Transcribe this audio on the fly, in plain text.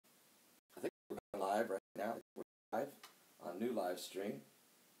live right now. We're live on new live stream.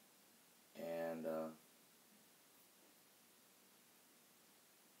 And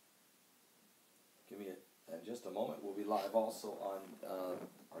give me in just a moment. We'll be live also on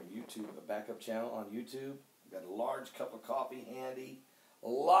our YouTube, a backup channel on YouTube. We've got a large cup of coffee handy. A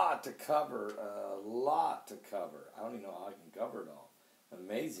lot to cover. I don't even know how I can cover it all.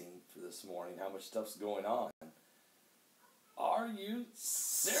 Amazing for this morning how much stuff's going on. Are you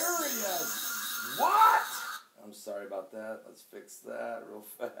serious? What? I'm sorry about that. Let's fix that real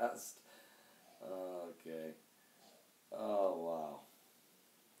fast. Okay. Oh, wow.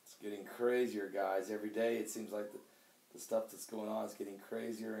 It's getting crazier, guys. Every day it seems like the stuff that's going on is getting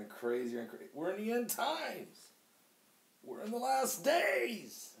crazier and crazier and crazier. We're in the end times. We're in the last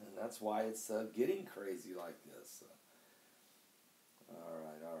days. And that's why it's getting crazy like this. All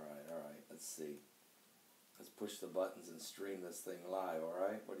right. Let's see. Let's push the buttons and stream this thing live, all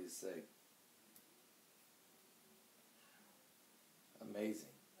right? What do you say? Amazing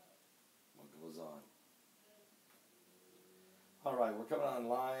what goes on. All right, we're coming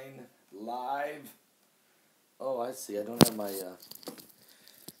online live. Oh, I see. I don't have my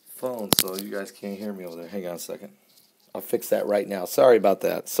phone, so you guys can't hear me over there. Hang on a second. I'll fix that right now. Sorry about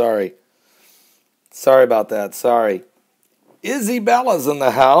that. Sorry about that. Sorry. Isabella's in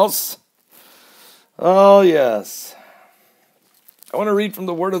the house. Oh, yes. I want to read from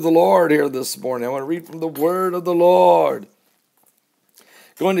the Word of the Lord here this morning. I want to read from the Word of the Lord.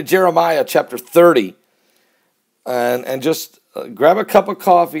 Going to Jeremiah chapter 30. And just grab a cup of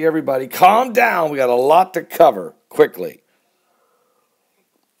coffee, everybody. Calm down. We got a lot to cover quickly.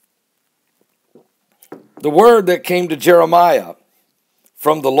 The word that came to Jeremiah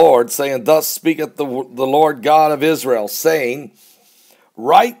from the Lord, saying, Thus speaketh the Lord God of Israel, saying,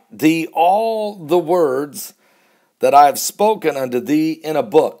 Write thee all the words that I have spoken unto thee in a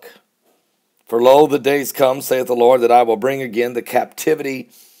book. For lo, the days come, saith the Lord, that I will bring again the captivity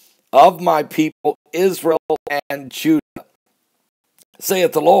of my people Israel and Judah,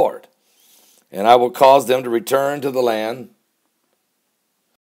 saith the Lord. And I will cause them to return to the land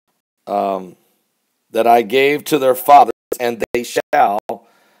that I gave to their fathers, and they shall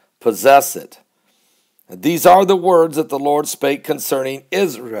possess it. And these are the words that the Lord spake concerning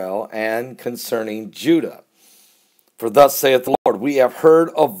Israel and concerning Judah. For thus saith the Lord, We have heard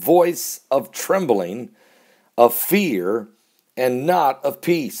a voice of trembling, of fear, and not of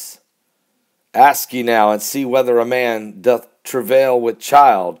peace. Ask ye now, and see whether a man doth travail with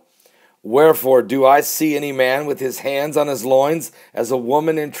child. Wherefore do I see any man with his hands on his loins, as a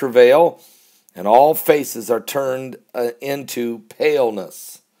woman in travail? And all faces are turned into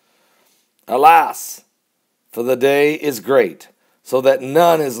paleness. Alas, for the day is great, so that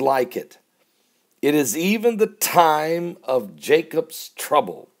none is like it. It is even the time of Jacob's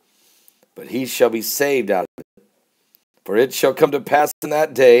trouble, but he shall be saved out of it. For it shall come to pass in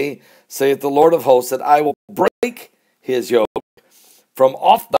that day, saith the Lord of hosts, that I will break his yoke from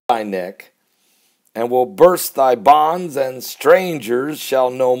off thy neck, and will burst thy bonds, and strangers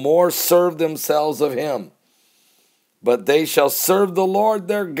shall no more serve themselves of him. But they shall serve the Lord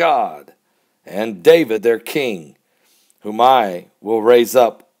their God, and David their king, whom I will raise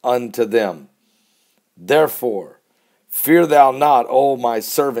up unto them. Therefore, fear thou not, O my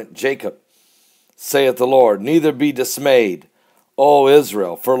servant Jacob, saith the Lord, neither be dismayed, O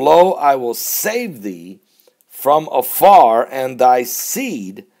Israel. For lo, I will save thee from afar, and thy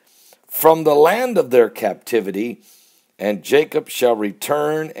seed from the land of their captivity, and Jacob shall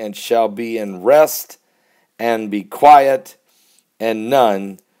return and shall be in rest and be quiet, and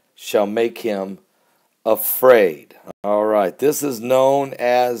none shall make him afraid. All right, this is known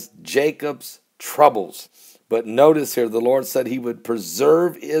as Jacob's troubles. But notice here, the Lord said he would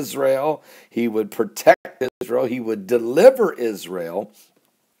preserve Israel, he would protect Israel, he would deliver Israel,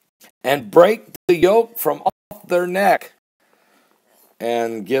 and break the yoke from off their neck,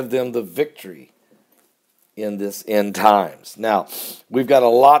 and give them the victory in this end times. Now, we've got a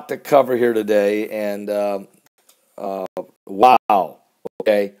lot to cover here today, and wow.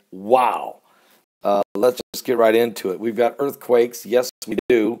 Let's just get right into it. We've got earthquakes. Yes, we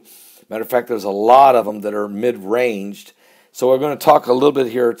do. Matter of fact, there's a lot of them that are mid-ranged. So we're going to talk a little bit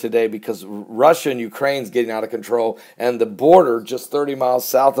here today because Russia and Ukraine is getting out of control, and the border just 30 miles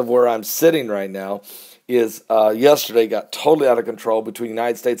south of where I'm sitting right now is yesterday got totally out of control between the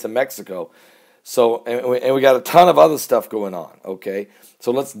United States and Mexico. So, and we got a ton of other stuff going on, okay?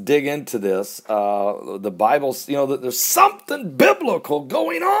 So let's dig into this. The Bible's, there's something biblical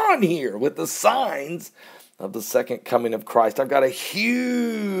going on here with the signs of the second coming of Christ. I've got a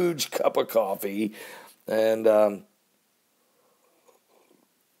huge cup of coffee, and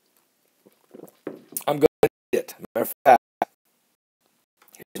Matter of fact,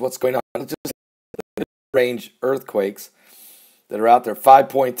 here's what's going on. It's just range earthquakes that are out there.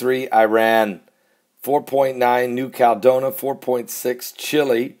 5.3 Iran, 4.9 New Caledonia, 4.6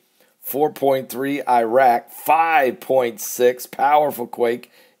 Chile, 4.3 Iraq, 5.6 powerful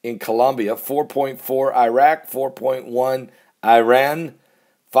quake in Colombia, 4.4 Iraq, 4.1 Iran,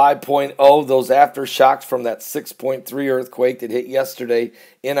 5.0 those aftershocks from that 6.3 earthquake that hit yesterday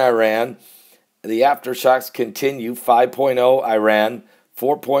in Iran. The aftershocks continue. 5.0 Iran,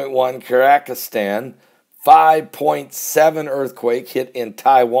 4.1 Kyrgyzstan, 5.7 earthquake hit in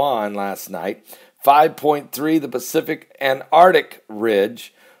Taiwan last night, 5.3 the Pacific Antarctic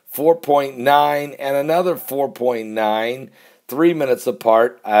Ridge, 4.9 and another 4.9, 3 minutes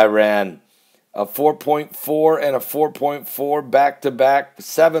apart, Iran. A 4.4 and a 4.4 back-to-back,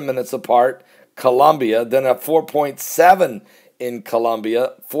 7 minutes apart, Colombia. Then a 4.7 in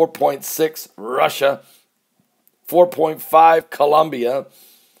Colombia, 4.6 Russia, 4.5 Colombia,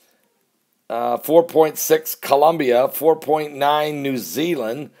 4.6 Colombia, 4.9 New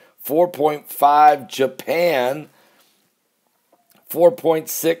Zealand, 4.5 Japan,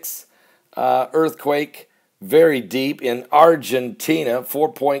 4.6 earthquake very deep in Argentina,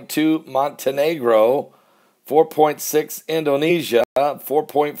 4.2 Montenegro, 4.6 Indonesia,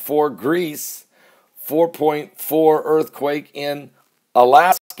 4.4 Greece, 4.4 earthquake in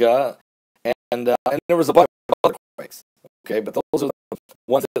Alaska, and there was a bunch of other quakes. Okay, but those are the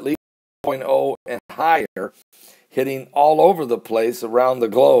ones at least 4.0 and higher, hitting all over the place around the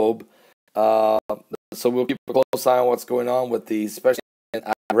globe. So we'll keep a close eye on what's going on with these, especially in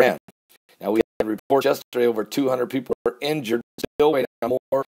Iran. Now, we had reports yesterday over 200 people were injured, still waiting on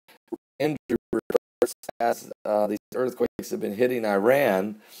more injury reports as these earthquakes have been hitting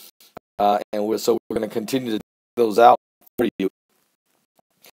Iran. So we're going to continue to take those out for you.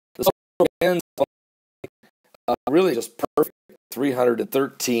 The solar winds really just perfect,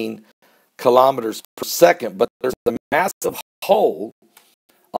 313 kilometers per second, but there's a massive hole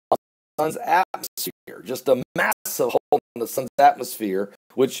on the sun's atmosphere, just a massive hole in the sun's atmosphere,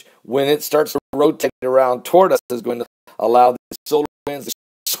 which when it starts to rotate around toward us is going to allow the solar winds to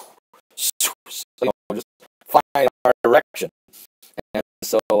just find our direction. And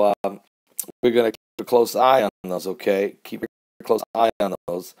so we're going to keep a close eye on those, okay? Keep a close eye on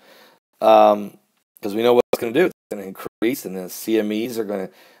those because we know what it's going to do. It's going to increase, and the CMEs are going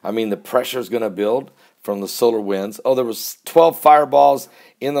to, the pressure is going to build from the solar winds. Oh, there was 12 fireballs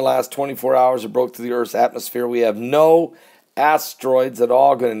in the last 24 hours that broke through the Earth's atmosphere. We have no asteroids at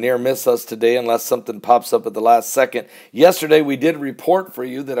all going to near miss us today unless something pops up at the last second. Yesterday, we did report for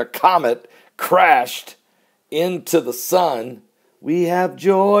you that a comet crashed into the sun. We have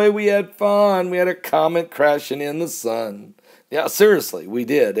joy, we had fun, we had a comet crashing in the sun. Yeah, seriously, we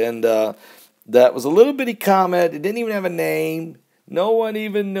did. And that was a little bitty comet. It didn't even have a name. No one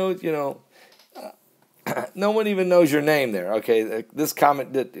even knows, no one even knows your name there. Okay, this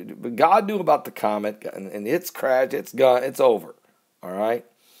comet, God knew about the comet, and it's crashed, it's gone, it's over. All right?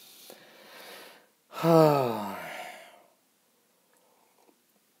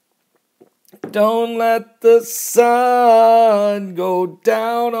 Don't let the sun go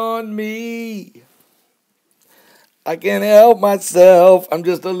down on me. I can't help myself. I'm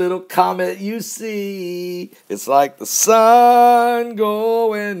just a little comet, you see. It's like the sun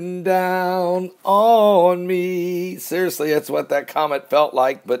going down on me. Seriously, that's what that comet felt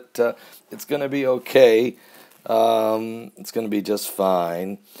like, but it's going to be okay. It's going to be just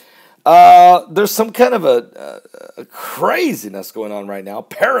fine. There's some kind of a craziness going on right now.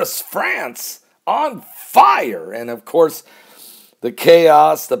 Paris, France, on fire. And, of course, the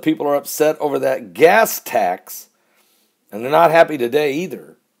chaos, the people are upset over that gas tax. And they're not happy today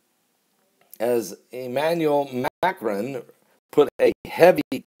either, as Emmanuel Macron put a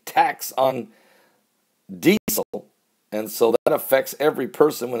heavy tax on diesel. And so that affects every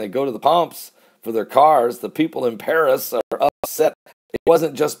person when they go to the pumps for their cars. The people in Paris are upset. It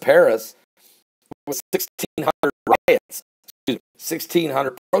wasn't just Paris. It was 1,600 riots,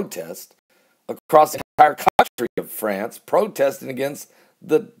 1,600 protests across the entire country of France protesting against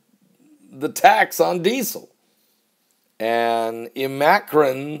the tax on diesel. And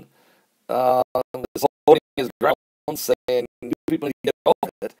Macron is holding his ground saying, you people need to get over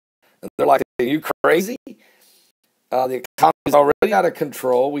it. And they're like, are you crazy? The economy is already out of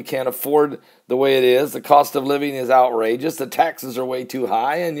control. We can't afford the way it is. The cost of living is outrageous. The taxes are way too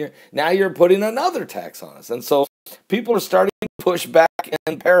high. And now you're putting another tax on us. And so people are starting to push back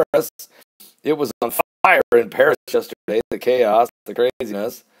in Paris. It was on fire in Paris yesterday, the chaos, the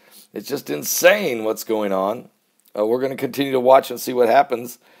craziness. It's just insane what's going on. We're going to continue to watch and see what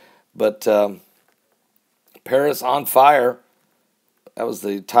happens. But Paris on fire. That was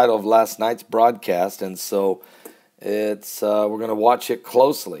the title of last night's broadcast, and so it's we're going to watch it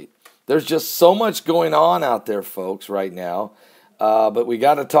closely. There's just so much going on out there, folks, right now. But we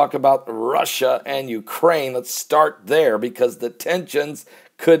got to talk about Russia and Ukraine. Let's start there because the tensions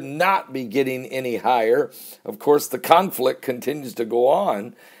could not be getting any higher. Of course, the conflict continues to go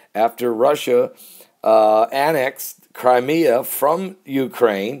on after Russia annexed Crimea from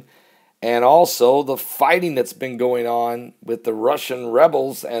Ukraine, and also the fighting that's been going on with the Russian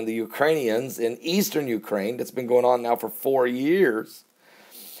rebels and the Ukrainians in eastern Ukraine that's been going on now for 4 years.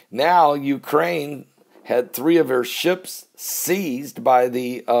 Now Ukraine had 3 of her ships seized by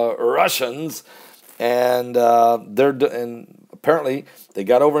the Russians, and apparently they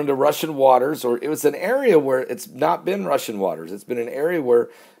got over into Russian waters, or it was an area where it's not been Russian waters. It's been an area where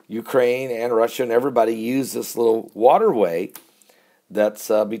Ukraine and Russia and everybody use this little waterway that's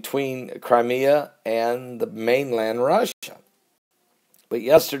between Crimea and the mainland Russia. But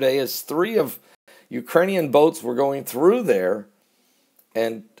yesterday, as 3 of Ukrainian boats were going through there,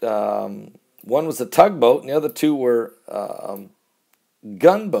 and one was a tugboat, and the other 2 were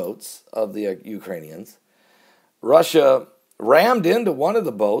gunboats of the Ukrainians. Russia rammed into one of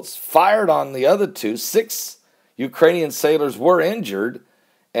the boats, fired on the other 2. 6 Ukrainian sailors were injured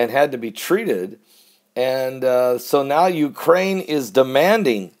and had to be treated. And so now Ukraine is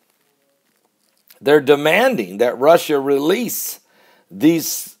demanding that Russia release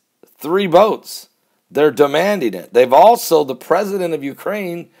these 3 boats. They're demanding it. They've also, the president of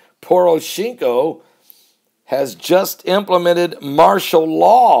Ukraine, Poroshenko, has just implemented martial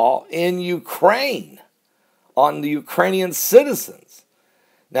law in Ukraine on the Ukrainian citizens.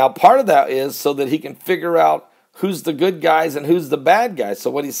 Now, part of that is so that he can figure out who's the good guys and who's the bad guys. So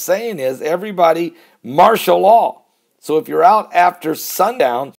what he's saying is everybody martial law. So if you're out after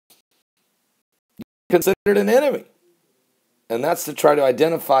sundown, you're considered an enemy. And that's to try to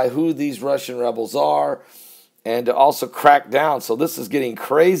identify who these Russian rebels are and to also crack down. So this is getting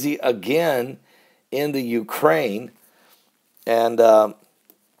crazy again in the Ukraine. And so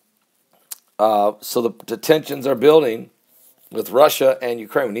the tensions are building with Russia and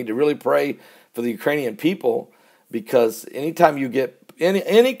Ukraine. We need to really pray for the Ukrainian people, because anytime you get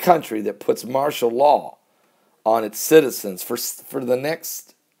any country that puts martial law on its citizens for the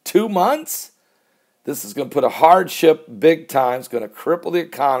next 2 months, this is going to put a hardship big time. It's going to cripple the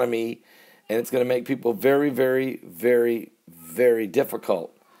economy, and it's going to make people very, very, very, very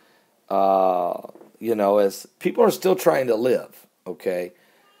difficult. As people are still trying to live, okay,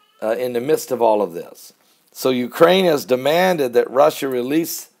 in the midst of all of this. So Ukraine has demanded that Russia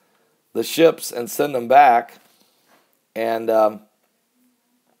release the ships and send them back. And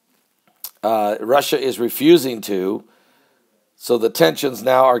Russia is refusing to. So the tensions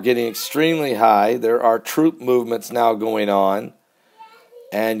now are getting extremely high. There are troop movements now going on.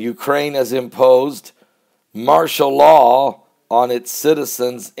 And Ukraine has imposed martial law on its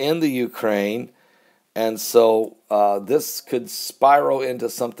citizens in the Ukraine. And so this could spiral into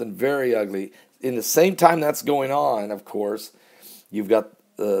something very ugly. In the same time that's going on, of course, you've got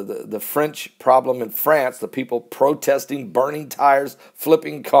the French problem in France, the people protesting, burning tires,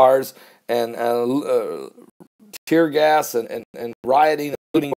 flipping cars, and tear gas and rioting and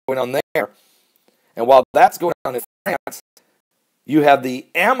looting going on there. And while that's going on in France, you have the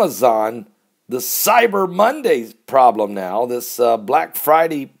Amazon, the Cyber Monday problem now, this Black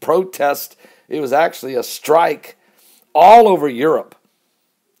Friday protest. It was actually a strike all over Europe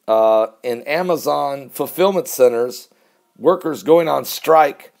in Amazon fulfillment centers. Workers going on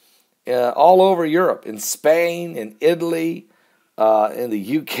strike all over Europe, in Spain, in Italy, in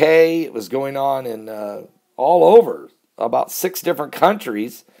the UK. It was going on in all over, about 6 different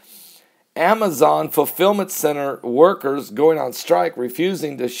countries. Amazon fulfillment center workers going on strike,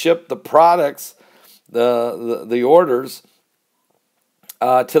 refusing to ship the products, the orders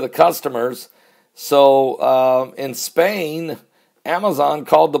to the customers. So in Spain, Amazon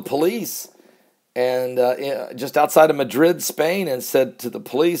called the police and just outside of Madrid, Spain, and said to the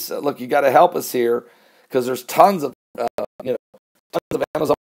police, "Look, you got to help us here because there's tons of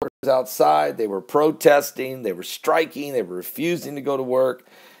Amazon workers outside. They were protesting, they were striking, they were refusing to go to work."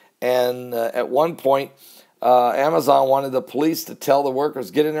 And at one point, Amazon wanted the police to tell the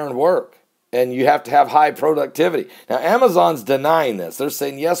workers, "Get in there and work, and you have to have high productivity." Now, Amazon's denying this. They're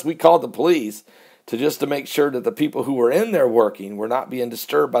saying, "Yes, we called the police to make sure that the people who were in there working were not being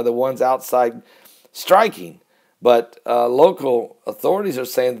disturbed by the ones outside striking." But local authorities are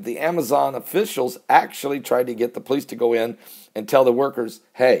saying that the Amazon officials actually tried to get the police to go in and tell the workers,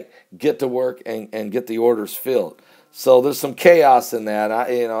 "Hey, get to work and get the orders filled." So there's some chaos in that.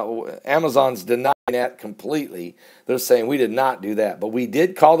 Amazon's denying that completely. They're saying we did not do that, but we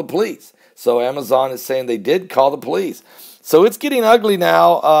did call the police. So Amazon is saying they did call the police. So it's getting ugly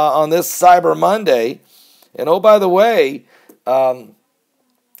now on this Cyber Monday. And oh, by the way,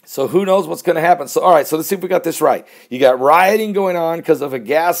 so who knows what's going to happen? So all right, so let's see if we got this right. You got rioting going on because of a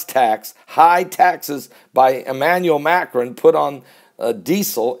gas tax, high taxes by Emmanuel Macron put on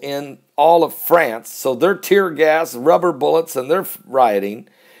diesel in all of France. So they're tear gas, rubber bullets, and they're rioting.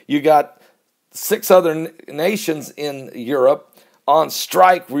 You got 6 other nations in Europe on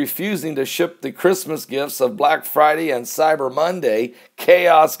strike, refusing to ship the Christmas gifts of Black Friday and Cyber Monday.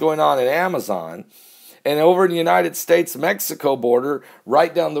 Chaos going on in Amazon. And over in the United States-Mexico border,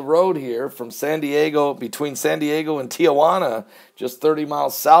 right down the road here from San Diego, between San Diego and Tijuana, just 30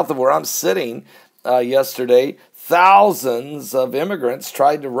 miles south of where I'm sitting yesterday, thousands of immigrants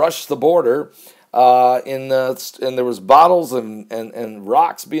tried to rush the border, and there was bottles and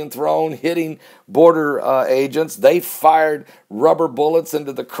rocks being thrown, hitting border agents. They fired rubber bullets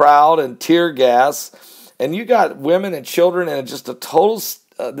into the crowd and tear gas. And you got women and children, and just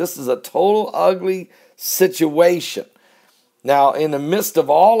this is a total ugly situation. Now, in the midst of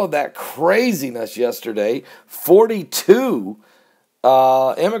all of that craziness yesterday, 42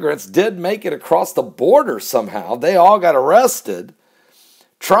 immigrants did make it across the border somehow. They all got arrested.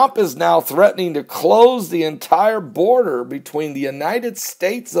 Trump is now threatening to close the entire border between the United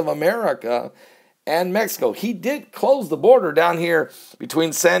States of America and Mexico. He did close the border down here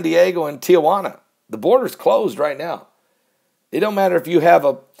between San Diego and Tijuana. The border's closed right now. It don't matter if you have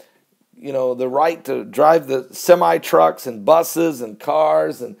the right to drive the semi-trucks and buses and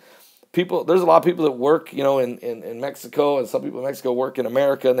cars and people. There's a lot of people that work, in Mexico, and some people in Mexico work in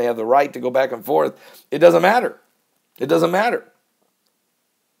America, and they have the right to go back and forth. It doesn't matter. It doesn't matter.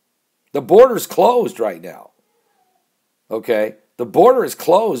 The border's closed right now. Okay? The border is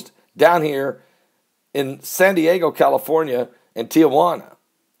closed down here in San Diego, California, and Tijuana.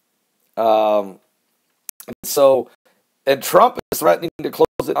 And Trump is threatening to close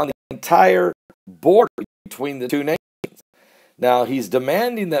it on the entire border between the two nations. Now, he's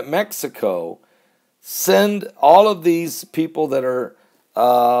demanding that Mexico send all of these people that are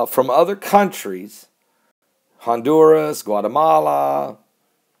from other countries, Honduras, Guatemala,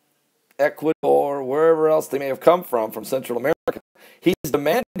 Ecuador, wherever else they may have come from Central America. He's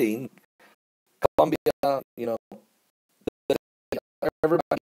demanding Colombia,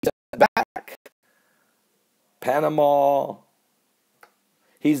 everybody back. Panama.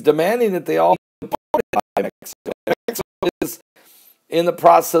 He's demanding that they all be deported by Mexico. Mexico is in the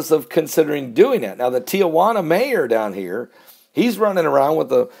process of considering doing that. Now, the Tijuana mayor down here, he's running around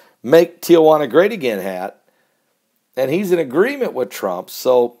with a Make Tijuana Great Again hat, and he's in agreement with Trump.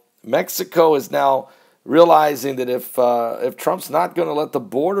 So Mexico is now realizing that if Trump's not going to let the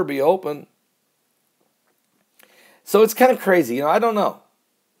border be open, so it's kind of crazy. I don't know.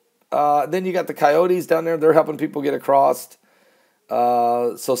 Then you got the coyotes down there. They're helping people get across.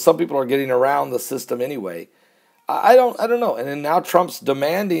 So some people are getting around the system anyway. I don't know. And then now Trump's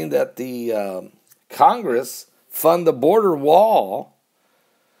demanding that the Congress fund the border wall.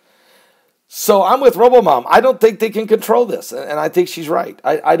 So I'm with RoboMom. I don't think they can control this, and I think she's right.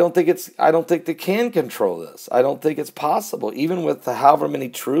 I don't think they can control this. I don't think it's possible, even with however many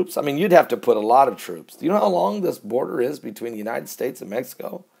troops. I mean, you'd have to put a lot of troops. Do you know how long this border is between the United States and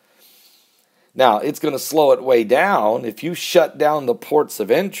Mexico? Now, it's going to slow it way down if you shut down the ports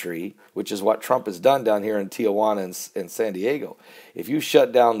of entry, which is what Trump has done down here in Tijuana and San Diego. If you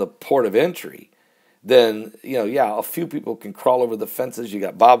shut down the port of entry, then, a few people can crawl over the fences. You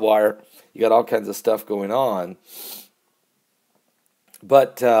got barbed wire. You got all kinds of stuff going on.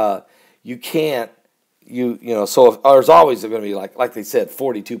 But you can't, so there's always going to be, like they said,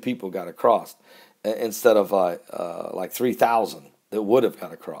 42 people got across instead of like 3,000. That would have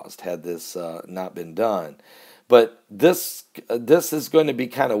got across had this not been done. But this is going to be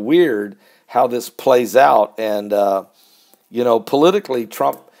kind of weird how this plays out. And, politically,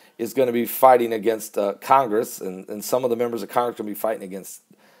 Trump is going to be fighting against Congress, and some of the members of Congress are going to be fighting against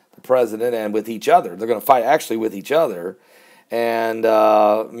the president and with each other. They're going to fight actually with each other. And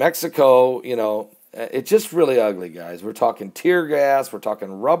Mexico, it's just really ugly, guys. We're talking tear gas. We're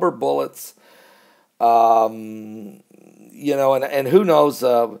talking rubber bullets. And who knows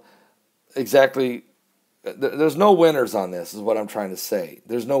exactly. There's no winners on this, is what I'm trying to say.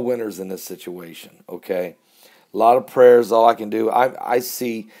 There's no winners in this situation, okay? A lot of prayers, all I can do.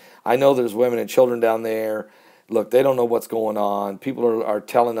 I know there's women and children down there. Look, they don't know what's going on. People are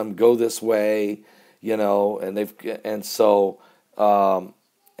telling them, go this way, and so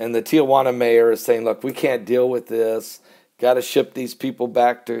And the Tijuana mayor is saying, look, we can't deal with this. Got to ship these people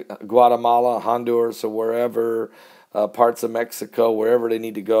back to Guatemala, Honduras, or wherever, parts of Mexico, wherever they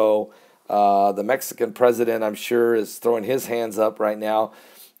need to go. The Mexican president, I'm sure, is throwing his hands up right now.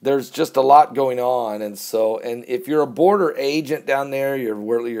 There's just a lot going on, and if you're a border agent down there,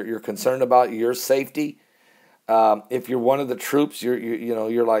 you're concerned about your safety. If you're one of the troops,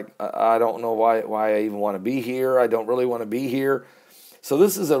 you're like, I don't know why I even want to be here. I don't really want to be here. So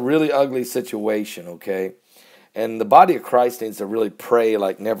this is a really ugly situation, okay? And the body of Christ needs to really pray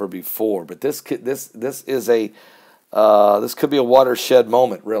like never before. But this could be a watershed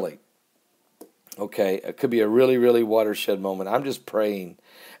moment, really. Okay, it could be a really, really watershed moment. I'm just praying.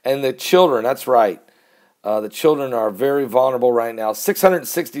 And the children, that's right. The children are very vulnerable right now.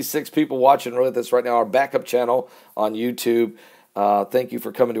 666 people watching with us right now. Our backup channel on YouTube. Thank you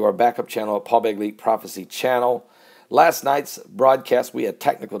for coming to our backup channel at Paul Begley Prophecy Channel. Last night's broadcast, we had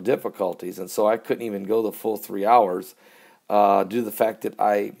technical difficulties, and so I couldn't even go the full 3 hours due to the fact that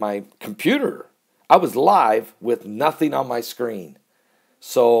my computer, I was live with nothing on my screen.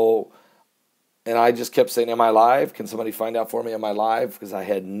 So, and I just kept saying, am I live? Can somebody find out for me, am I live? Because I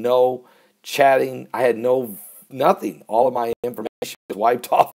had no chatting, I had nothing. All of my information was wiped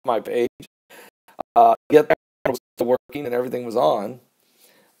off my page. Yet it was still working and everything was on.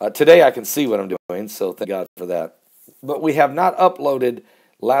 Today I can see what I'm doing, so thank God for that. But we have not uploaded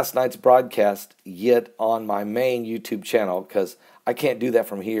last night's broadcast yet on my main YouTube channel because I can't do that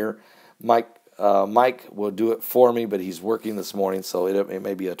from here. Mike will do it for me, but he's working this morning, so it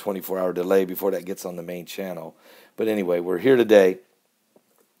may be a 24-hour delay before that gets on the main channel. But anyway, we're here today,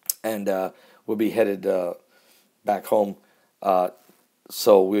 and we'll be headed back home.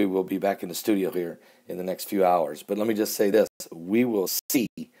 So we will be back in the studio here in the next few hours. But let me just say this. We will see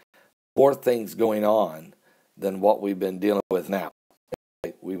more things going on than what we've been dealing with now.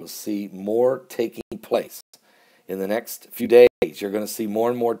 We will see more taking place in the next few days. You're going to see more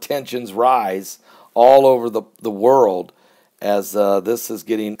and more tensions rise all over the world as this is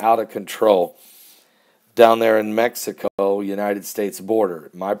getting out of control down there in Mexico, United States border.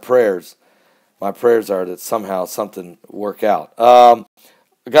 My prayers are that somehow something work out. I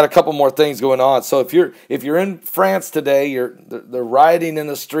got a couple more things going on. So if you're in France today, they're rioting in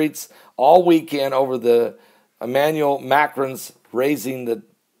the streets all weekend over the Emmanuel Macron's raising the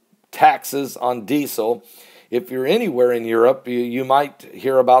taxes on diesel. If you're anywhere in Europe, you might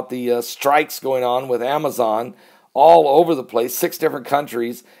hear about the strikes going on with Amazon all over the place. 6 different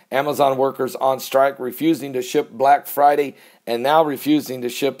countries, Amazon workers on strike, refusing to ship Black Friday and now refusing to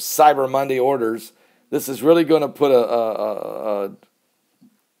ship Cyber Monday orders. This is really going to put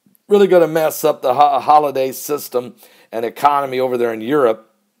really going to mess up the holiday system and economy over there in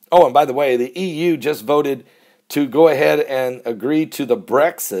Europe. Oh, and by the way, the EU just voted to go ahead and agree to the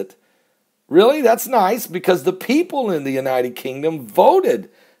Brexit. Really? That's nice because the people in the United Kingdom voted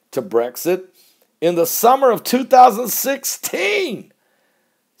to Brexit in the summer of 2016.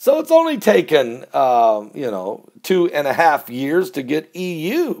 So it's only taken, 2.5 years to get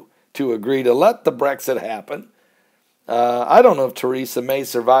EU to agree to let the Brexit happen. I don't know if Theresa May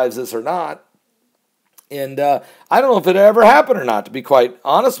survives this or not. And I don't know if it'll ever happen or not, to be quite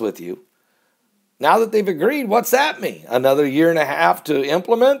honest with you. Now that they've agreed, what's that mean? Another 1.5 years to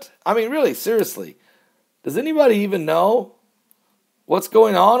implement? I mean, really, seriously. Does anybody even know what's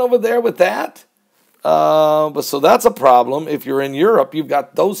going on over there with that? But so that's a problem. If you're in Europe, you've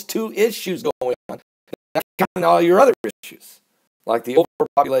got those 2 issues going on. Not counting all your other issues, like the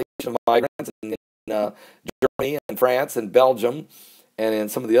overpopulation of migrants in Germany and France and Belgium and in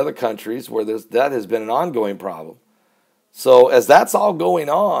some of the other countries where that has been an ongoing problem. So as that's all going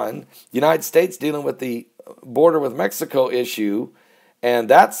on, the United States dealing with the border with Mexico issue, and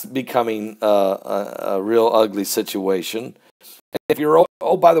that's becoming a real ugly situation. And if you're,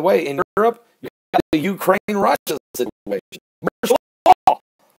 by the way, in Europe, you got the Ukraine-Russia situation.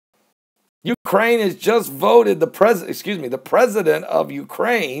 Ukraine has just voted the president of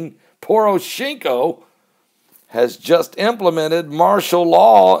Ukraine, Poroshenko, has just implemented martial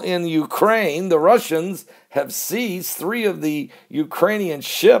law in Ukraine. The Russians have seized 3 of the Ukrainian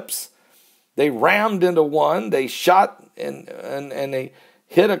ships. They rammed into one. They shot and they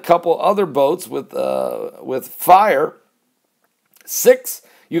hit a couple other boats with fire. 6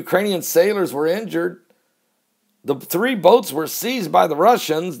 Ukrainian sailors were injured. The 3 boats were seized by the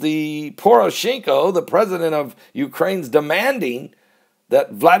Russians. The Poroshenko, the president of Ukraine's demanding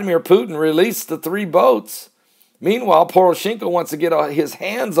that Vladimir Putin release the 3 boats. Meanwhile, Poroshenko wants to get his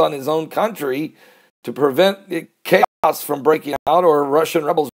hands on his own country to prevent chaos from breaking out or Russian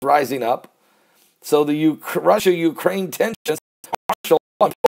rebels rising up. So the Russia-Ukraine tensions, martial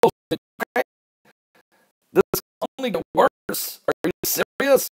I'm supposed to Ukraine. This can only get worse. Are you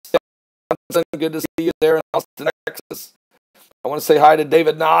serious? Good to see you there in Austin, Texas. I want to say hi to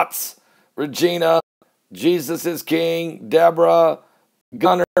David Knotts, Regina, Jesus is King, Deborah,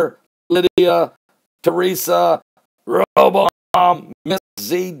 Gunnar, Lydia, Teresa, Roboham, Miss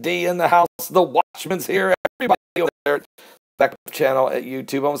ZD in the house, the Watchman's here, everybody over there at the Backup channel at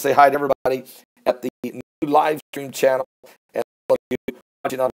YouTube. I want to say hi to everybody at the new live stream channel and all of you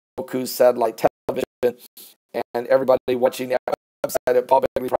watching on Roku satellite television and everybody watching at the website at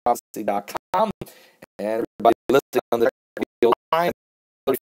paulbegleyprophecy.com and everybody listening on the line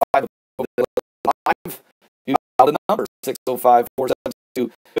 35 live. You dial the number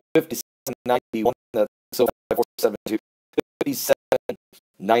 605-472-5791. That's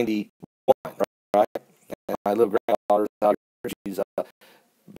 605-472-5791. Right? And my little granddaughter's out here. She's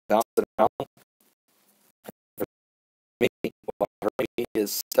bouncing around. For me, while her baby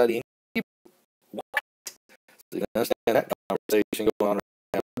is studying. What? So you can understand that conversation going on around.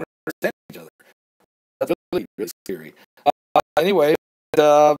 We don't understand each other. That's really, really scary. Anyway,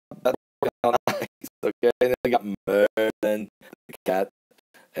 that's nice. Okay, and then we got Merlin, the cat,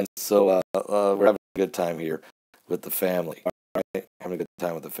 and so we're having a good time here with the family. All right, having a good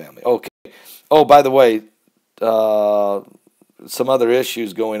time with the family. Okay. Oh, by the way, some other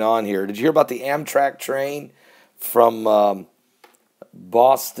issues going on here. Did you hear about the Amtrak train from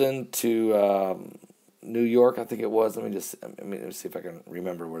Boston to New York? I think it was. Let me see if I can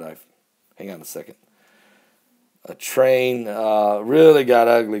remember what I've. Hang on a second. A train really got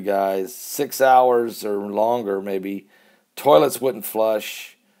ugly, guys. 6 hours or longer, maybe. Toilets wouldn't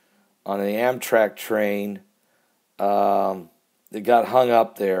flush on the Amtrak train. It got hung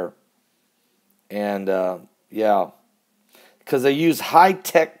up there. And, yeah, because they use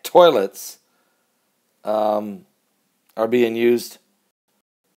high-tech toilets are being used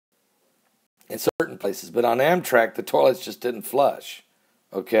in certain places. But on Amtrak, the toilets just didn't flush,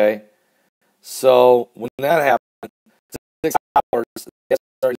 okay? So when that happened, 6 hours, they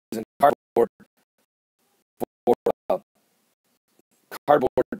started using cardboard porta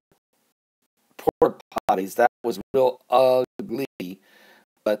potties. That was real ugly,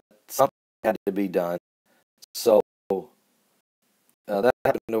 but something had to be done. So that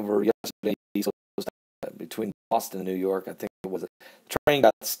happened over yesterday. So between Boston and New York, I think it was. The train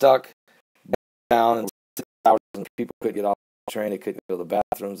got stuck down in 6 hours, and people couldn't get off the train. They couldn't go to the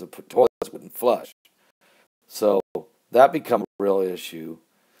bathrooms. The toilets wouldn't flush. So that become a real issue.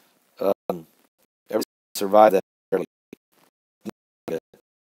 Everybody survived that fairly good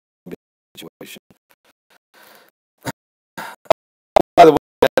situation. By the way,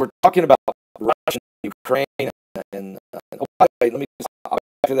 we're talking about Russia and Ukraine, and oh, by the way, let me I'll get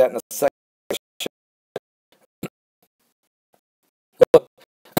back to that in a second. Look,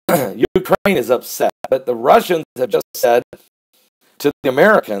 Ukraine is upset, but the Russians have just said to the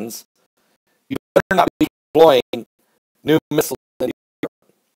Americans, "You better not be deploying new missiles in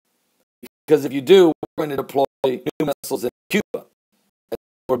Europe, because if you do, we're going to deploy new missiles in Cuba." And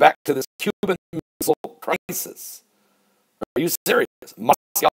we're back to this Cuban missile crisis. Are you serious?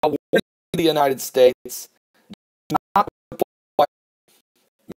 Moscow warned the United States not to deploy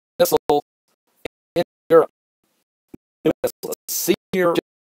missiles in Europe. A senior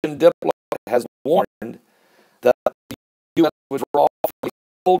diplomat has warned that the U.S. withdrawal from the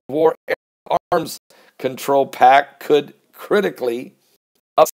Cold War arms control pact could critically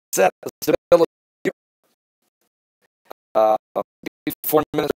upset the stability of Europe. Foreign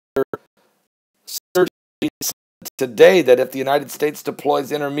Minister Sergey said today that if the United States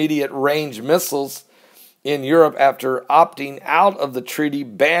deploys intermediate-range missiles in Europe after opting out of the treaty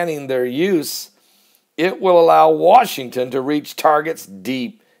banning their use, it will allow Washington to reach targets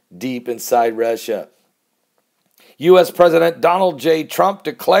deep, deep inside Russia. U.S. President Donald J. Trump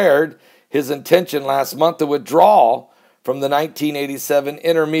declared his intention last month to withdraw from the 1987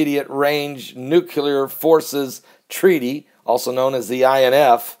 Intermediate Range Nuclear Forces Treaty, also known as the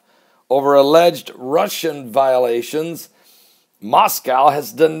INF, over alleged Russian violations. Moscow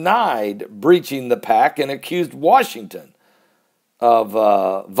has denied breaching the pact and accused Washington of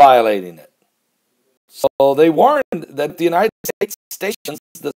violating it. So they warned that the United States stations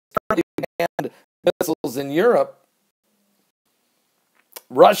that currently banned missiles in Europe,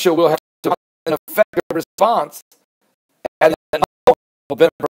 Russia will have to mount an effective response, and for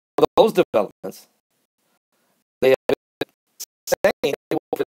those developments, they have been saying they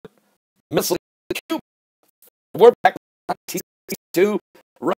will put missiles to Cuba. We're back to 1962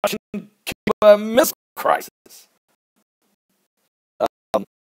 Russian-Cuba missile crisis.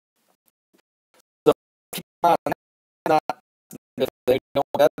 So keep on they don't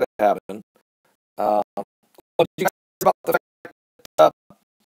want that to happen. What did you guys hear about the fact that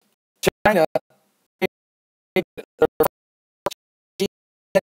China made their first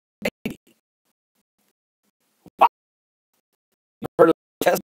baby? Wow. You heard of the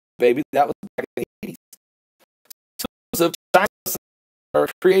test baby? That was back in the 80s. So China are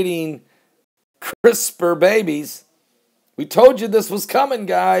creating CRISPR babies. We told you this was coming,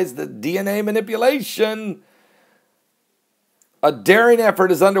 guys. The DNA manipulation. A daring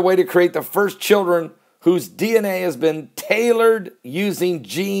effort is underway to create the first children whose DNA has been tailored using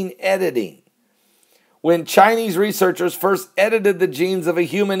gene editing. When Chinese researchers first edited the genes of a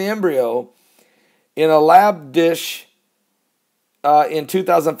human embryo in a lab dish in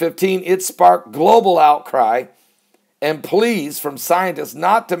 2015, it sparked global outcry and pleas from scientists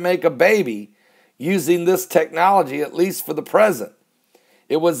not to make a baby using this technology, at least for the present.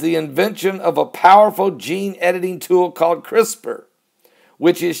 It was the invention of a powerful gene editing tool called CRISPR,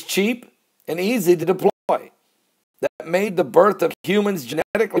 which is cheap and easy to deploy, that made the birth of humans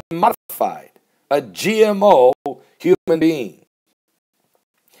genetically modified, a GMO human being.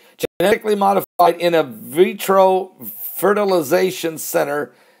 Genetically modified in a vitro fertilization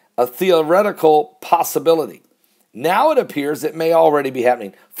center, a theoretical possibility. Now it appears it may already be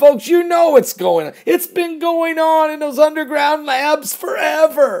happening. Folks, you know it's going on. It's been going on in those underground labs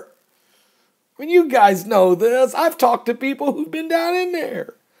forever. I mean, you guys know this. I've talked to people who've been down in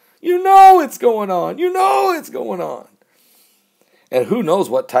there. You know it's going on. You know it's going on. And who knows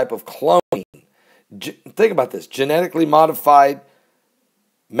what type of cloning. Think about this. Genetically modified,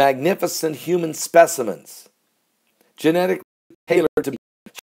 magnificent human specimens. Genetically tailored to be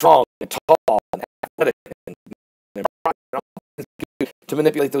strong and tall and athletic and to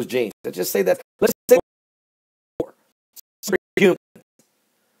manipulate those genes. Let's just say that. Let's say human,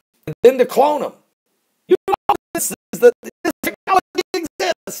 and then to clone them. You know this technology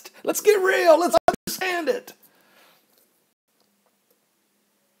exists. Let's get real. Let's understand it.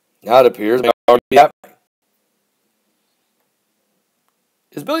 Now it appears it may already be happening.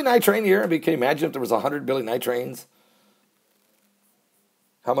 Is Billy Night Train here? I mean, can you imagine if there was 100 Billy Night Trains?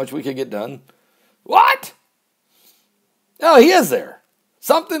 How much we could get done? What? No, he is there.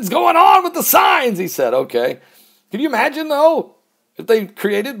 Something's going on with the signs, he said. Okay. Can you imagine, though, if they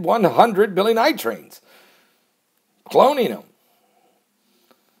created 100 Billy Night Trains? Cloning them.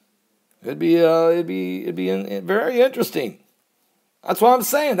 It'd be very interesting. That's what I'm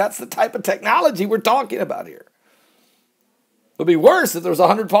saying. That's the type of technology we're talking about here. It would be worse if there was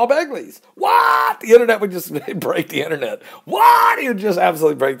 100 Paul Begleys. What? The internet would just break the internet. What? It would just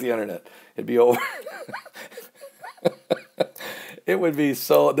absolutely break the internet. It'd be over. It would be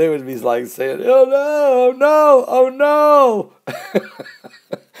so, they would be like saying, oh no.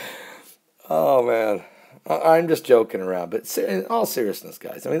 Oh man. I'm just joking around, but in all seriousness,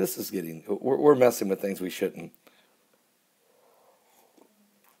 guys, I mean, this is getting, we're messing with things we shouldn't.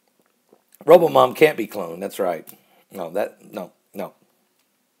 RoboMom can't be cloned. That's right. No.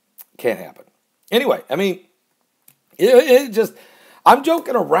 Can't happen. Anyway, I mean, it just, I'm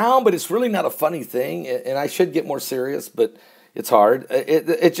joking around, but it's really not a funny thing, and I should get more serious, but it's hard.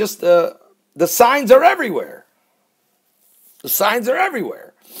 It just, the signs are everywhere. The signs are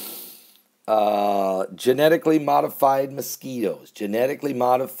everywhere. Genetically modified mosquitoes, genetically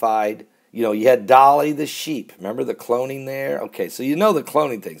modified, you had Dolly the sheep. Remember the cloning there? Okay, so you know the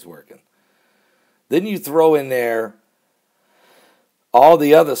cloning thing's working. Then you throw in there all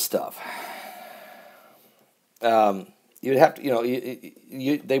the other stuff. You'd have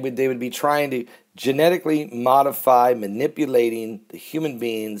to, they would be trying to genetically modify, manipulating the human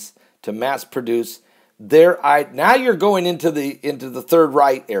beings to mass produce their. Now you're going into the Third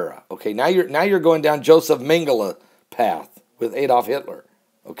Reich era. Okay, now you're going down Joseph Mengele path with Adolf Hitler.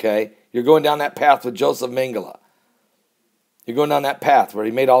 Okay, you're going down that path with Joseph Mengele. You're going down that path where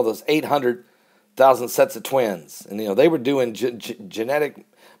he made all those 800,000 sets of twins, and they were doing genetic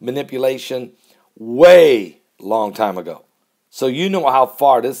manipulation way long time ago. So you know how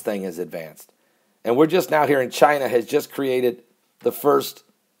far this thing has advanced. And we're just now hearing China has just created the first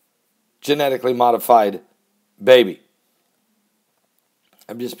genetically modified baby.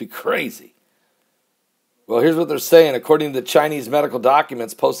 I'd just be crazy. Well, here's what they're saying. According to the Chinese medical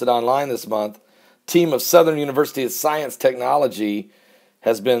documents posted online this month, a team of Southern University of Science Technology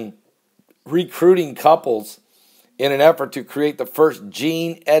has been recruiting couples in an effort to create the first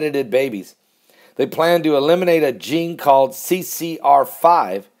gene-edited babies. They plan to eliminate a gene called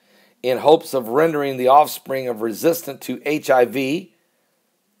CCR5 in hopes of rendering the offspring of resistant to HIV,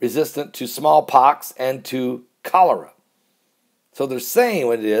 resistant to smallpox, and to cholera. So they're saying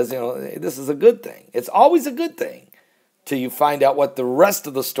what it is, this is a good thing. It's always a good thing till you find out what the rest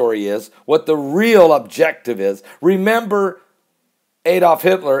of the story is, what the real objective is. Remember Adolf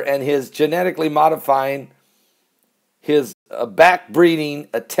Hitler and his genetically modifying, his backbreeding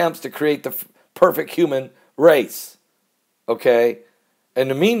attempts to create the perfect human race. Okay?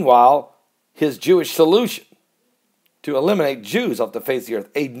 And meanwhile, his Jewish solution to eliminate Jews off the face of the earth,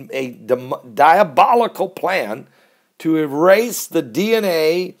 a diabolical plan to erase the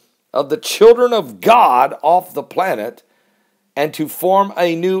DNA of the children of God off the planet and to form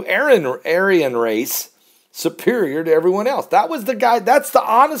a new Aryan race superior to everyone else. That was the guy, that's the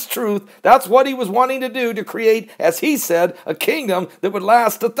honest truth. That's what he was wanting to do, to create, as he said, a kingdom that would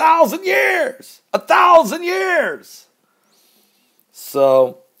last 1,000 years. 1,000 years.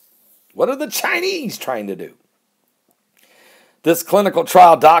 So, what are the Chinese trying to do? This clinical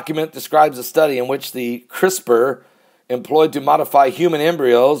trial document describes a study in which the CRISPR employed to modify human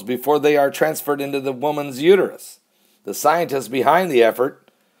embryos before they are transferred into the woman's uterus. The scientists behind the effort,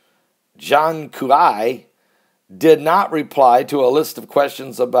 Zhang Kuai, did not reply to a list of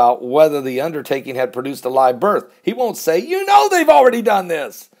questions about whether the undertaking had produced a live birth. He won't say, you know they've already done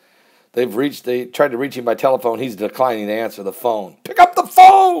this. They tried to reach him by telephone. He's declining to answer the phone. Pick up the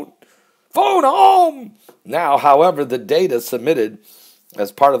phone! Phone home! Now, however, the data submitted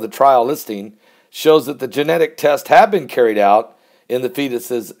as part of the trial listing shows that the genetic tests have been carried out in the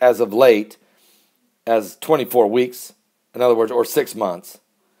fetuses as of late, as 24 weeks, in other words, or 6 months.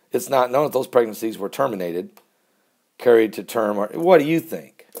 It's not known if those pregnancies were terminated, carried to term, or what do you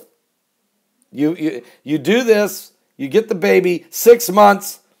think? You do this, you get the baby, 6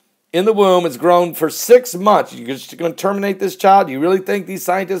 months in the womb, it's grown for 6 months. You're just going to terminate this child? You really think these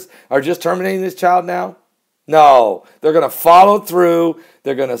scientists are just terminating this child now? No, they're going to follow through.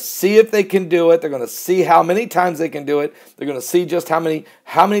 They're going to see if they can do it. They're going to see how many times they can do it. They're going to see just how many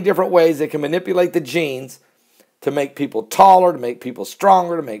different ways they can manipulate the genes to make people taller, to make people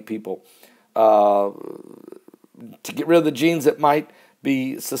stronger, to make people, to get rid of the genes that might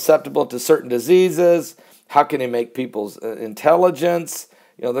be susceptible to certain diseases. How can they make people's intelligence?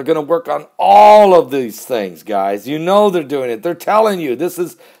 You know, they're going to work on all of these things, guys. You know they're doing it. They're telling you. This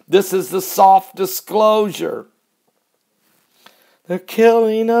is the soft disclosure. They're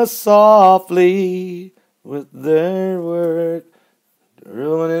killing us softly with their work,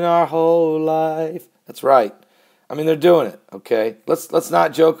 ruining our whole life. That's right. I mean, they're doing it. Okay, let's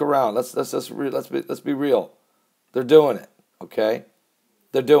not joke around. Let's be real. They're doing it. Okay,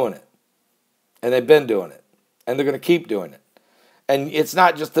 they're doing it, and they've been doing it, and they're going to keep doing it. And it's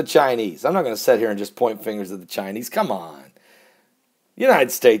not just the Chinese. I'm not going to sit here and just point fingers at the Chinese. Come on. The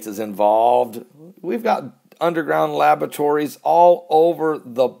United States is involved. We've got underground laboratories all over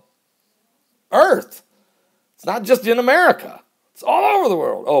the earth. It's not just in America. It's all over the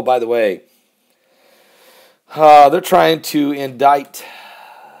world. Oh, by the way, they're trying to indict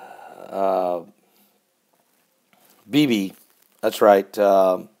Bibi. That's right.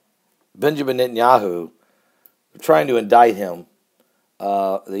 Benjamin Netanyahu. They're trying to indict him.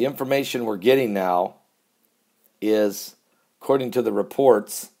 The information we're getting now is, according to the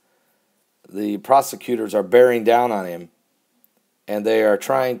reports, the prosecutors are bearing down on him, and they are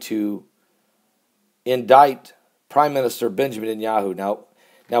trying to indict Prime Minister Benjamin Netanyahu.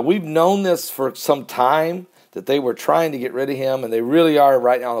 Now we've known this for some time, that they were trying to get rid of him, and they really are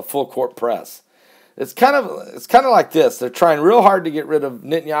right now on the full court press. It's kind of like this. They're trying real hard to get rid of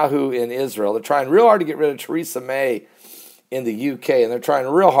Netanyahu in Israel. They're trying real hard to get rid of Theresa May in the UK, and they're trying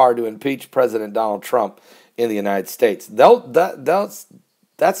real hard to impeach President Donald Trump in the United States.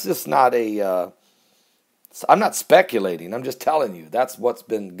 That's just not a... I'm not speculating. I'm just telling you. That's what's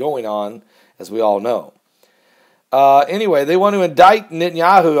been going on, as we all know. Anyway, they want to indict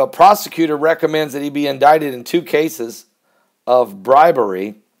Netanyahu. A prosecutor recommends that he be indicted in 2 cases of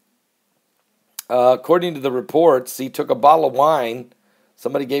bribery. According to the reports, he took a bottle of wine.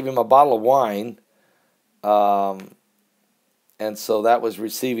 Somebody gave him a bottle of wine. And so that was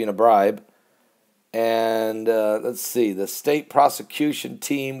receiving a bribe. And let's see, the state prosecution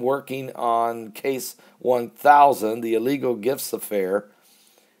team working on case 1000, the illegal gifts affair,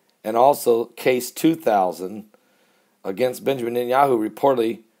 and also case 2000 against Benjamin Netanyahu,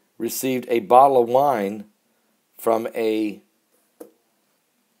 reportedly received a bottle of wine from a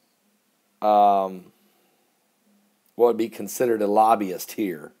what would be considered a lobbyist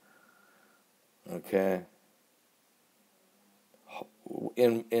here. Okay.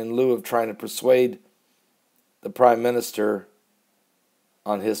 In lieu of trying to persuade the prime minister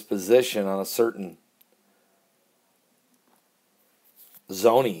on his position on a certain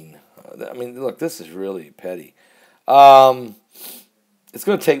zoning. I mean, look, this is really petty. it's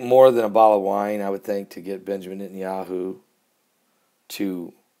going to take more than a bottle of wine, I would think, to get Benjamin Netanyahu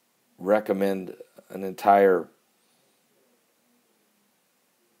to recommend an entire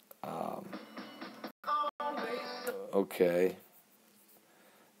okay.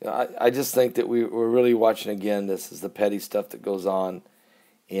 I just think that we're really watching again. This is the petty stuff that goes on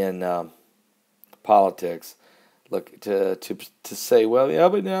in politics. Look, to say, well, yeah,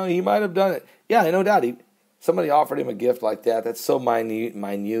 but no, he might have done it. Yeah, no doubt. Somebody offered him a gift like that. That's so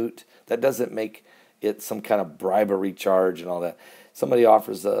minute. That doesn't make it some kind of bribery charge and all that. Somebody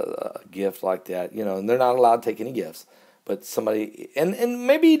offers a gift like that, and they're not allowed to take any gifts. But somebody, and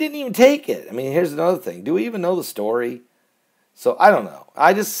maybe he didn't even take it. I mean, here's another thing. Do we even know the story? So I don't know.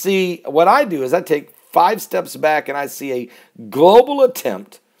 I just see, what I do is I take 5 steps back and I see a global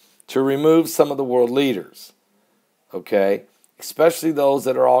attempt to remove some of the world leaders, okay? Especially those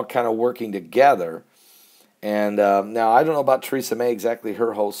that are all kind of working together. And now I don't know about Theresa May, exactly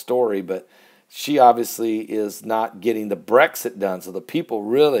her whole story, but she obviously is not getting the Brexit done. So the people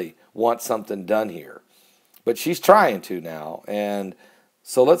really want something done here. But she's trying to now. And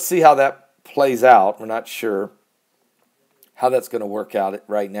so let's see how that plays out. We're not sure how that's going to work out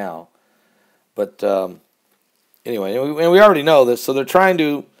right now. But anyway, and we already know this. So they're trying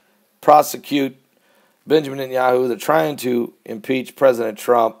to prosecute Benjamin Netanyahu. They're trying to impeach President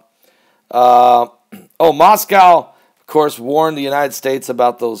Trump. Moscow, of course, warned the United States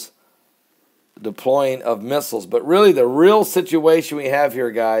about those deploying of missiles. But really, the real situation we have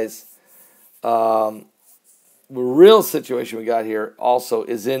here, guys, the real situation we got here also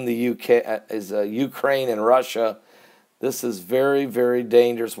is in the UK, is Ukraine and Russia. This is very, very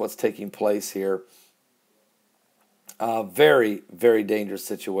dangerous what's taking place here. Very, very dangerous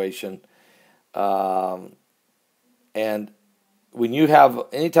situation. And when you have,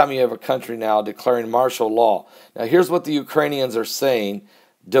 anytime you have a country now declaring martial law. Now here's what the Ukrainians are saying,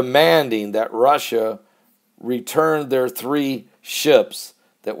 demanding that Russia return their 3 ships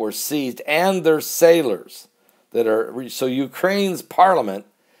that were seized and their sailors that are, so Ukraine's parliament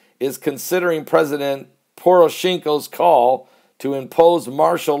is considering President Poroshenko's call to impose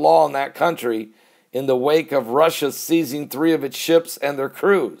martial law in that country in the wake of Russia seizing 3 of its ships and their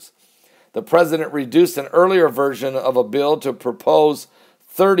crews. The president reduced an earlier version of a bill to propose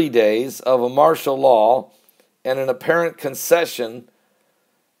 30 days of a martial law and an apparent concession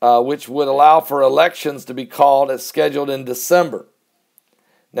which would allow for elections to be called as scheduled in December.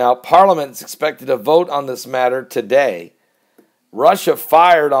 Now, Parliament is expected to vote on this matter today. Russia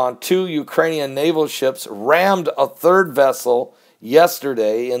fired on 2 Ukrainian naval ships, rammed a 3rd vessel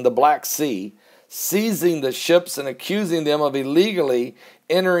yesterday in the Black Sea, seizing the ships and accusing them of illegally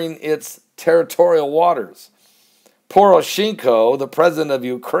entering its territorial waters. Poroshenko, the president of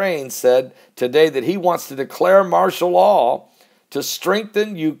Ukraine, said today that he wants to declare martial law to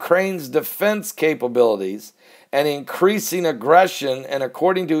strengthen Ukraine's defense capabilities and increasing aggression, and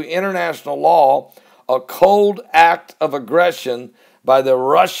according to international law, a cold act of aggression by the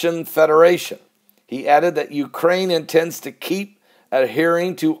Russian Federation. He added that Ukraine intends to keep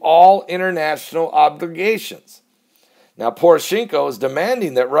adhering to all international obligations. Now, Poroshenko is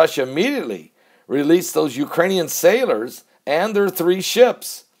demanding that Russia immediately release those Ukrainian sailors and their 3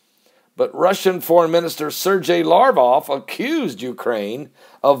 ships. But Russian Foreign Minister Sergei Lavrov accused Ukraine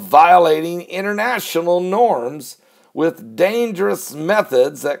of violating international norms with dangerous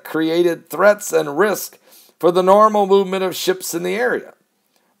methods that created threats and risk for the normal movement of ships in the area.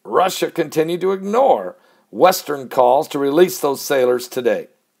 Russia continued to ignore Western calls to release those sailors today.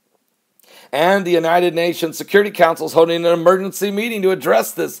 And the United Nations Security Council is holding an emergency meeting to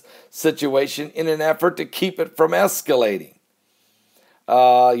address this situation in an effort to keep it from escalating.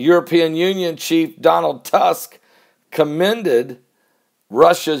 European Union Chief Donald Tusk commended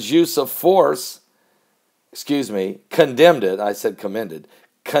Russia's use of force, condemned it, I said commended,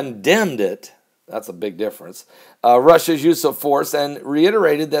 condemned it, that's a big difference, Russia's use of force, and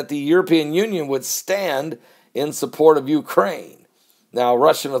reiterated that the European Union would stand in support of Ukraine. Now,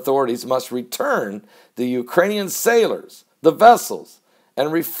 Russian authorities must return the Ukrainian sailors, the vessels,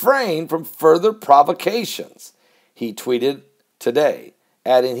 and refrain from further provocations, he tweeted today,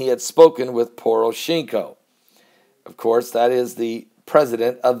 adding he had spoken with Poroshenko. Of course, that is the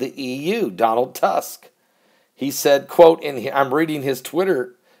president of the EU, Donald Tusk. He said, quote, I'm reading his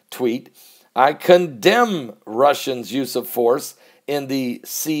Twitter tweet, I condemn Russians' use of force in the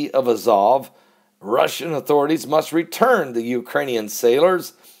Sea of Azov. Russian authorities must return the Ukrainian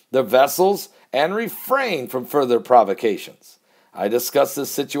sailors, the vessels, and refrain from further provocations. I discussed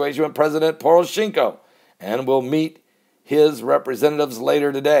this situation with President Poroshenko and will meet his representatives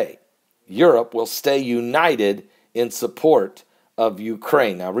later today. Europe will stay united in support of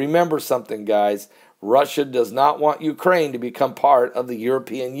Ukraine. Now remember something, guys. Russia does not want Ukraine to become part of the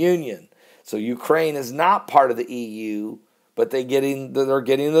European Union. So Ukraine is not part of the EU, but they're getting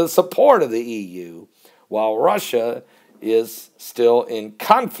the support of the EU, while Russia is still in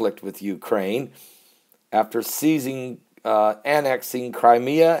conflict with Ukraine after annexing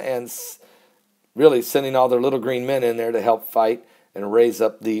Crimea and really sending all their little green men in there to help fight and raise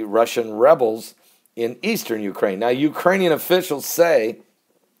up the Russian rebels in eastern Ukraine. Now, Ukrainian officials say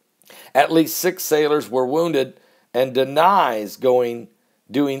at least 6 sailors were wounded and denies doing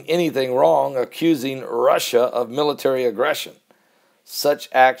anything wrong, accusing Russia of military aggression. Such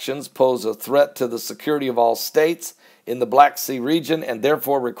actions pose a threat to the security of all states in the Black Sea region and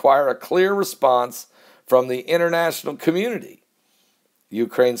therefore require a clear response from the international community,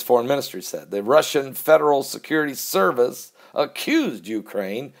 Ukraine's foreign ministry said. The Russian Federal Security Service accused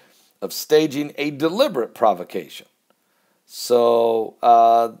Ukraine of staging a deliberate provocation. So,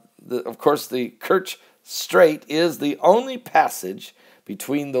 of course, the Kerch Strait is the only passage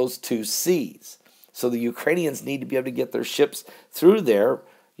between those two seas. So the Ukrainians need to be able to get their ships through there,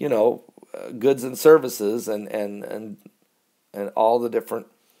 goods and services and all the different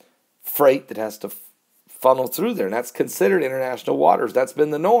freight that has to funnel through there. And that's considered international waters. That's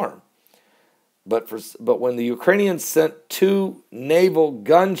been the norm. But when the Ukrainians sent 2 naval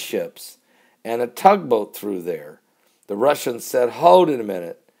gunships and a tugboat through there, the Russians said, hold it a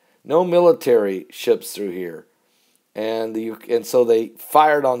minute, no military ships through here. And so they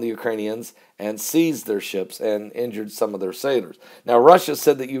fired on the Ukrainians and seized their ships and injured some of their sailors. Now, Russia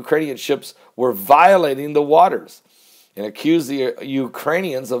said that Ukrainian ships were violating the waters and accused the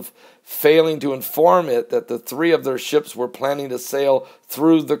Ukrainians of failing to inform it that the 3 of their ships were planning to sail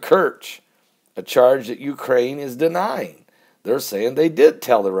through the Kerch, a charge that Ukraine is denying. They're saying they did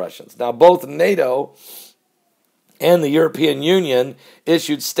tell the Russians. Now, both NATO and the European Union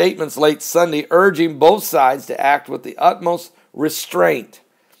issued statements late Sunday urging both sides to act with the utmost restraint,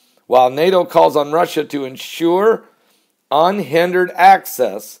 while NATO calls on Russia to ensure unhindered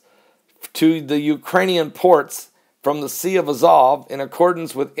access to the Ukrainian ports from the Sea of Azov in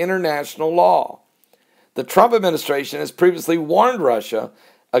accordance with international law. The Trump administration has previously warned Russia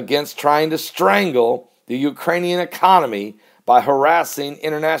against trying to strangle the Ukrainian economy by harassing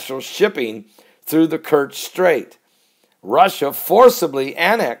international shipping through the Kerch Strait. Russia forcibly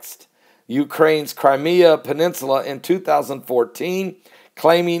annexed Ukraine's Crimea Peninsula in 2014,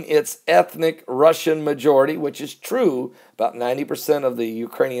 claiming its ethnic Russian majority, which is true, about 90% of the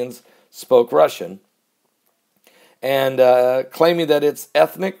Ukrainians spoke Russian, and claiming that its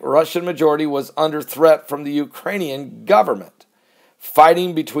ethnic Russian majority was under threat from the Ukrainian government.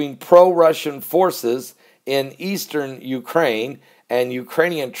 Fighting between pro-Russian forces in eastern Ukraine and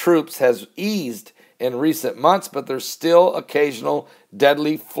Ukrainian troops has eased in recent months, but there's still occasional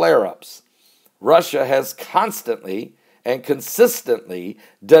deadly flare-ups. Russia has constantly and consistently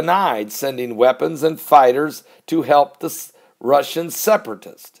denied sending weapons and fighters to help the Russian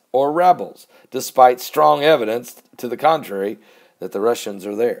separatists or rebels, despite strong evidence to the contrary that the Russians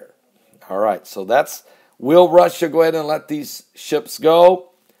are there. All right, so will Russia go ahead and let these ships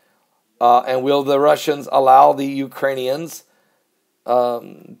go? And will the Russians allow the Ukrainians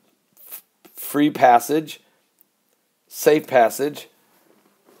free passage, safe passage,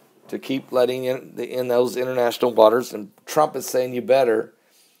 to keep letting in those international waters? And Trump is saying you better.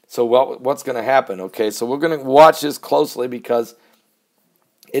 So what's going to happen? Okay, so we're going to watch this closely because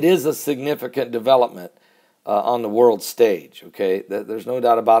it is a significant development on the world stage. Okay, there's no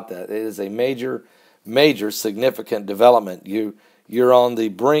doubt about that. It is a major, major significant development. You're on the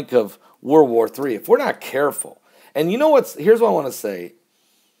brink of World War III if we're not careful. And here's what I want to say.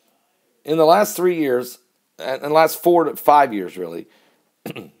 In the last 3 years, and the last 4 to 5 years really,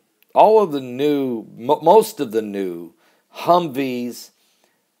 most of the new Humvees,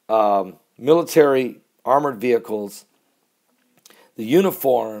 military armored vehicles, the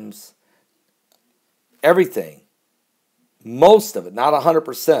uniforms, everything, most of it, not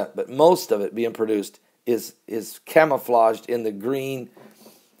 100%, but most of it being produced is camouflaged in the green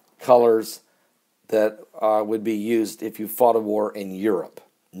colors that would be used if you fought a war in Europe,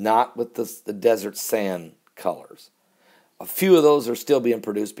 not with the desert sand colors. A few of those are still being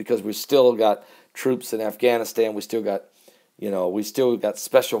produced because we still got troops in Afghanistan. We still got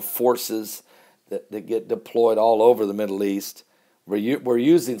special forces that get deployed all over the Middle East. We're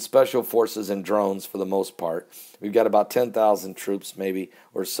using special forces and drones for the most part. We've got about 10,000 troops maybe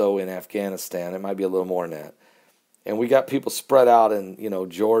or so in Afghanistan. It might be a little more than that. And we got people spread out in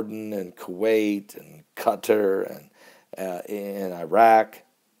Jordan and Kuwait and Qatar and in Iraq.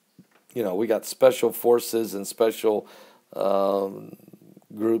 We got special forces and special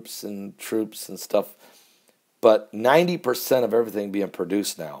groups and troops and stuff. But 90% of everything being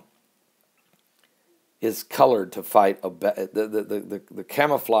produced now is colored to fight the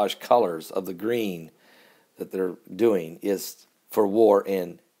camouflage colors of the green that they're doing is for war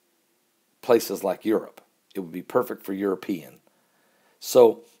in places like Europe. It would be perfect for European.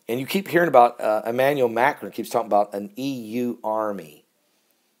 So, and you keep hearing about Emmanuel Macron keeps talking about an EU army.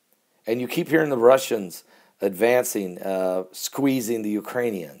 And you keep hearing the Russians advancing, squeezing the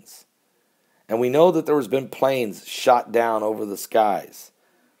Ukrainians. And we know that there has been planes shot down over the skies.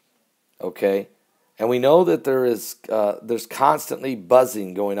 Okay? And we know that there's constantly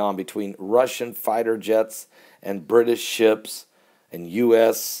buzzing going on between Russian fighter jets and British ships and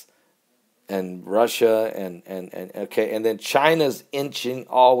U.S. and Russia and then China's inching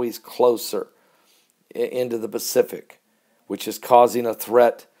always closer into the Pacific, which is causing a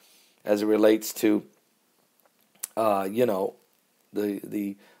threat as it relates to all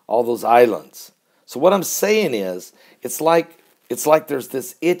those islands. So what I'm saying is, it's like there's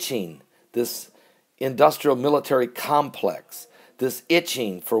this itching, this industrial military complex, this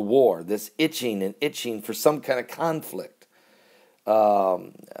itching for war, this itching for some kind of conflict.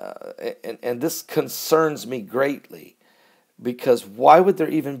 And this concerns me greatly, because why would there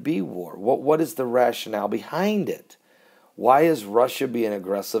even be war? What is the rationale behind it? Why is Russia being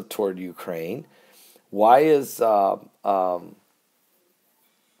aggressive toward Ukraine? Why is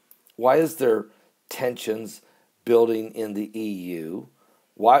there tensions building in the EU?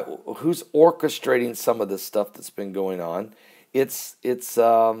 Who's orchestrating some of this stuff that's been going on?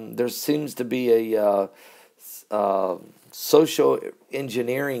 There seems to be a social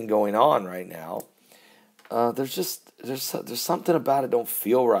engineering going on right now. There's something about it don't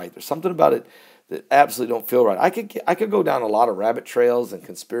feel right. There's something about it that absolutely don't feel right. I could go down a lot of rabbit trails and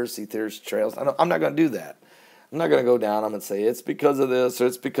conspiracy theorist trails. I'm not going to do that. I'm not going to go down them and say it's because of this or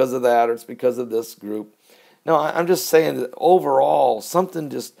it's because of that or it's because of this group. No, I'm just saying that overall something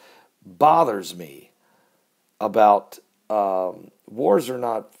just bothers me about wars are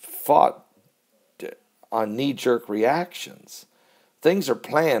not fought on knee-jerk reactions. Things are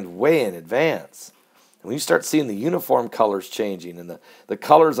planned way in advance. And when you start seeing the uniform colors changing and the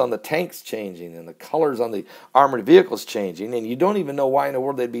colors on the tanks changing and the colors on the armored vehicles changing, and you don't even know why in the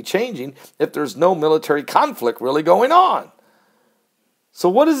world they'd be changing if there's no military conflict really going on. So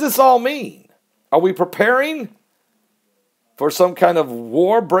what does this all mean? Are we preparing for some kind of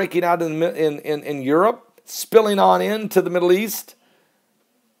war breaking out in Europe, spilling on into the Middle East?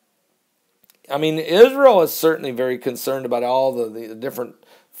 I mean, Israel is certainly very concerned about all the different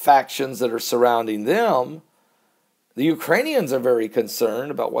factions that are surrounding them. The Ukrainians are very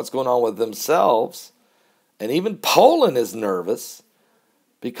concerned about what's going on with themselves. And even Poland is nervous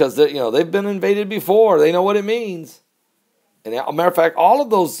because they've been invaded before. They know what it means. And as a matter of fact, all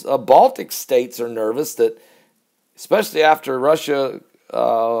of those Baltic states are nervous that, especially after Russia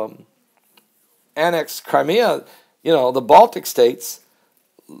annexed Crimea, the Baltic states,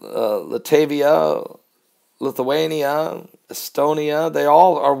 Latvia, Lithuania, Estonia, they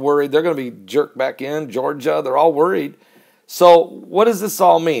all are worried. They're going to be jerked back in. Georgia, they're all worried. So what does this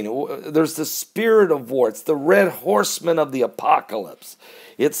all mean? There's the spirit of war. It's the red horseman of the apocalypse.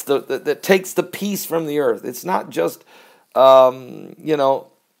 It's that takes the peace from the earth. It's not just,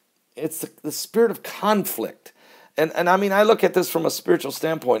 it's the spirit of conflict. And I mean, I look at this from a spiritual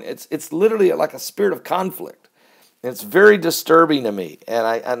standpoint. It's literally like a spirit of conflict. And it's very disturbing to me.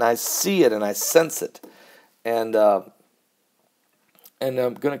 And I see it and I sense it. And I'm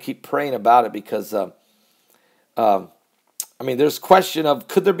going to keep praying about it because, there's question of,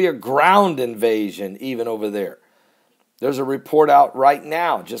 could there be a ground invasion even over there? There's a report out right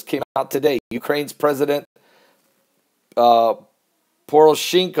now, just came out today. Ukraine's president,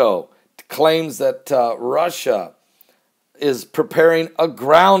 Poroshenko, claims that Russia is preparing a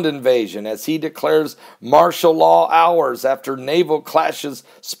ground invasion as he declares martial law hours after naval clashes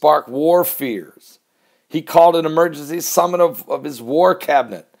spark war fears. He called an emergency summit of his war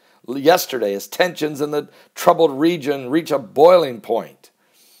cabinet yesterday as tensions in the troubled region reach a boiling point.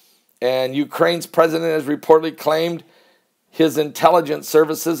 And Ukraine's president has reportedly claimed his intelligence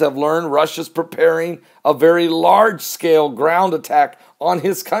services have learned Russia's preparing a very large-scale ground attack on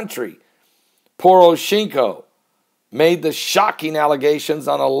his country. Poroshenko made the shocking allegations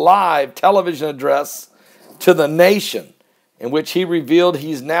on a live television address to the nation, in which he revealed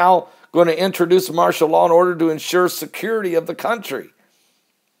he's now going to introduce martial law in order to ensure security of the country,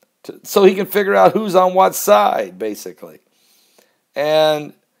 so he can figure out who's on what side, basically.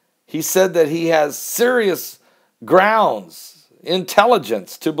 And he said that he has serious grounds,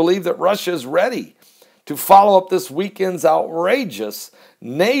 intelligence, to believe that Russia is ready to follow up this weekend's outrageous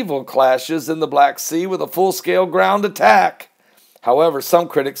naval clashes in the Black Sea with a full-scale ground attack. However, some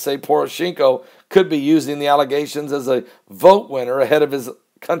critics say Poroshenko could be using the allegations as a vote winner ahead of his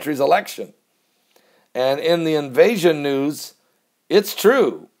country's election. And in the invasion news, it's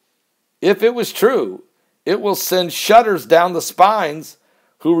true. If it was true, it will send shudders down the spines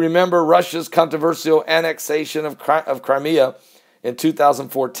who remember Russia's controversial annexation of Crimea in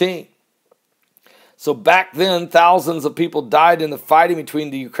 2014. So back then, thousands of people died in the fighting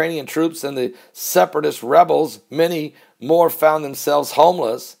between the Ukrainian troops and the separatist rebels. Many more found themselves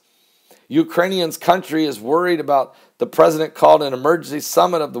homeless. Ukrainian's country is worried about the president called an emergency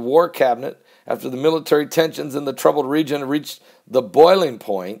summit of the war cabinet after the military tensions in the troubled region reached the boiling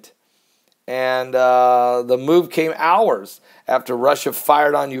point. And the move came hours after Russia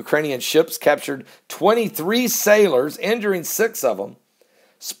fired on Ukrainian ships, captured 23 sailors, injuring 6 of them,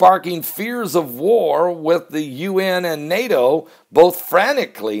 sparking fears of war with the UN and NATO, both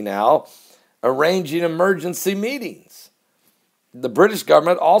frantically now arranging emergency meetings. The British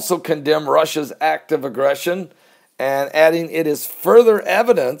government also condemned Russia's act of aggression and adding it is further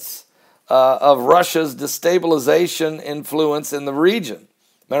evidence of Russia's destabilization influence in the region.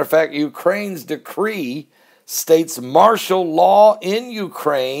 Matter of fact, Ukraine's decree states martial law in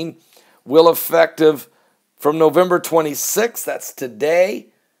Ukraine will effective from November 26th, that's today,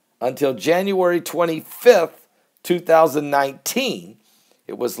 until January 25th, 2019.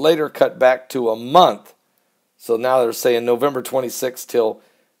 It was later cut back to a month. So now they're saying November 26th till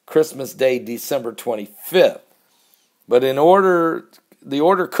Christmas Day, December 25th. But the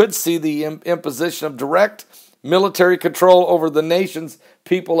order could see the imposition of direct military control over the nation's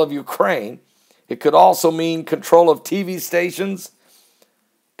people of Ukraine. It could also mean control of TV stations,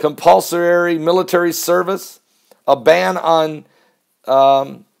 compulsory military service, a ban on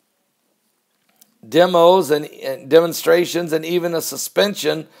demos and demonstrations, and even a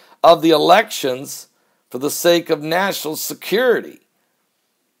suspension of the elections for the sake of national security.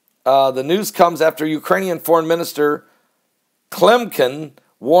 The news comes after Ukrainian Foreign Minister Klimkin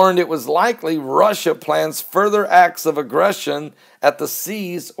warned it was likely Russia plans further acts of aggression at the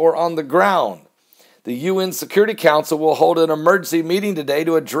seas or on the ground. The UN Security Council will hold an emergency meeting today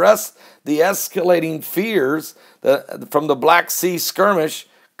to address the escalating fears that from the Black Sea skirmish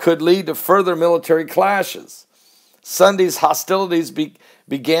could lead to further military clashes. Sunday's hostilities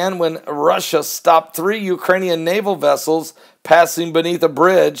began when Russia stopped 3 Ukrainian naval vessels passing beneath a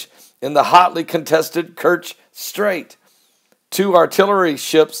bridge in the hotly contested Kerch Strait. 2 artillery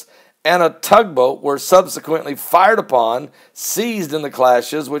ships and a tugboat were subsequently fired upon, seized in the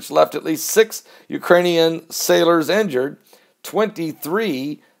clashes, which left at least 6 Ukrainian sailors injured.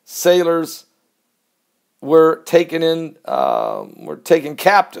 23 sailors were taken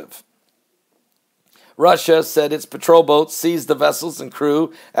captive. Russia said its patrol boats seized the vessels and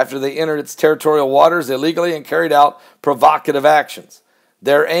crew after they entered its territorial waters illegally and carried out provocative actions.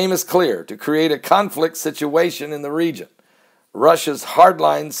 Their aim is clear: to create a conflict situation in the region. Russia's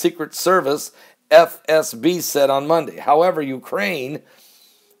hardline Secret Service, FSB, said on Monday. However, Ukraine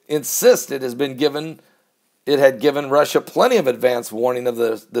insisted it had given Russia plenty of advance warning of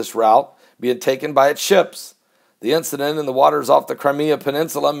this route being taken by its ships. The incident in the waters off the Crimea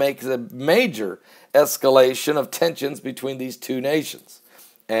Peninsula makes a major escalation of tensions between these two nations,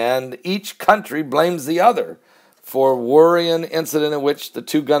 and each country blames the other for worrying incident in which the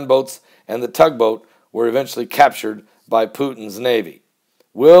 2 gunboats and the tugboat were eventually captured by Putin's navy.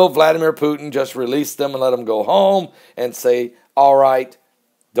 Will Vladimir Putin just release them and let them go home and say, all right,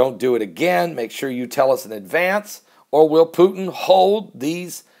 don't do it again, make sure you tell us in advance? Or will Putin hold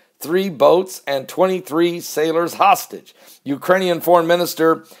these 3 boats and 23 sailors hostage? Ukrainian Foreign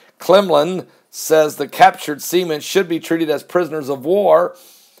Minister Klimkin says the captured seamen should be treated as prisoners of war,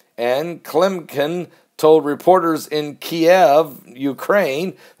 and Klimkin told reporters in Kiev,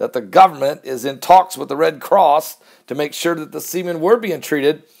 Ukraine, that the government is in talks with the Red Cross to make sure that the seamen were being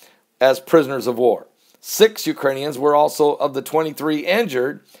treated as prisoners of war. 6 Ukrainians were also of the 23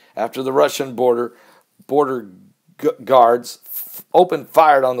 injured after the Russian border guards opened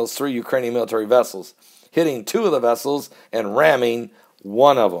fire on those 3 Ukrainian military vessels, hitting 2 of the vessels and ramming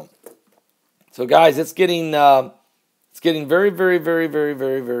 1 of them. So, guys, it's getting very, very, very, very,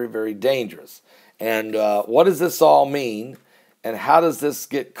 very, very, very dangerous. And what does this all mean? And how does this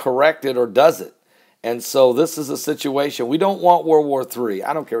get corrected, or does it? And so this is a situation. We don't want World War III.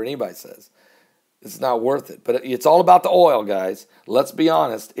 I don't care what anybody says. It's not worth it. But it's all about the oil, guys. Let's be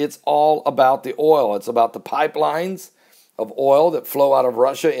honest. It's all about the oil. It's about the pipelines of oil that flow out of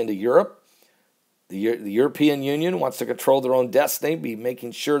Russia into Europe. The European Union wants to control their own destiny, be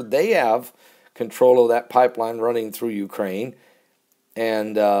making sure they have control of that pipeline running through Ukraine.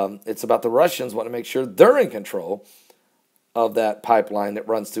 And it's about the Russians want to make sure they're in control of that pipeline that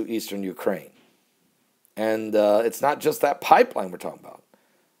runs through eastern Ukraine. And it's not just that pipeline we're talking about.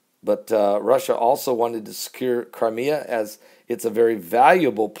 But Russia also wanted to secure Crimea, as it's a very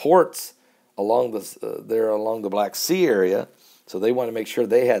valuable port along the Black Sea area. So they want to make sure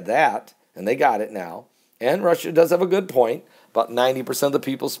they had that, and they got it now. And Russia does have a good point. About 90% of the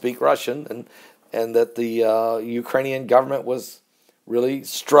people speak Russian, and that the Ukrainian government was really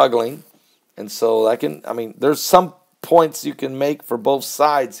struggling. And so there's some points you can make for both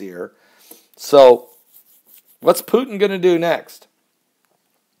sides here. So what's Putin going to do next?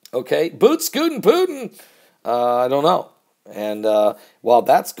 Okay, boot scooting Putin. I don't know. And while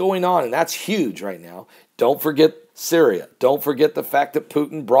that's going on, and that's huge right now, don't forget Syria. Don't forget the fact that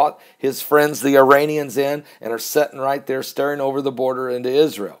Putin brought his friends, the Iranians, in and are sitting right there staring over the border into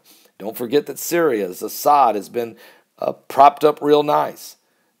Israel. Don't forget that Syria's Assad has been propped up real nice.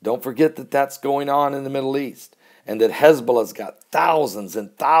 Don't forget that that's going on in the Middle East, and that Hezbollah's got thousands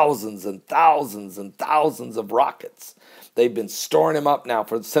and thousands and thousands and thousands of rockets. They've been storing them up now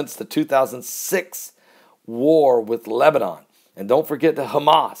since the 2006 war with Lebanon. And don't forget the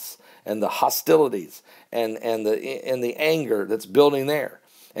Hamas and the hostilities and the anger that's building there.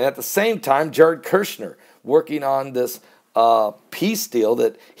 And at the same time, Jared Kushner working on this peace deal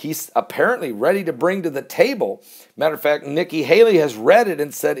that he's apparently ready to bring to the table. Matter of fact, Nikki Haley has read it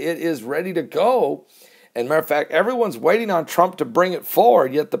and said it is ready to go. And matter of fact, everyone's waiting on Trump to bring it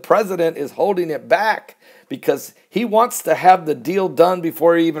forward, yet the president is holding it back because he wants to have the deal done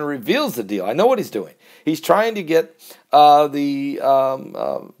before he even reveals the deal. I know what he's doing. He's trying to get the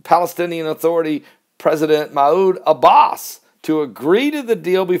Palestinian Authority President Mahmoud Abbas to agree to the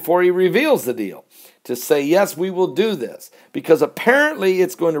deal before he reveals the deal, to say, yes, we will do this, because apparently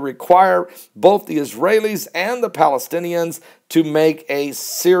it's going to require both the Israelis and the Palestinians to make a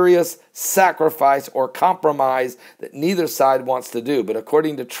serious sacrifice or compromise that neither side wants to do. But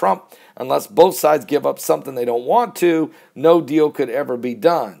according to Trump, unless both sides give up something they don't want to, no deal could ever be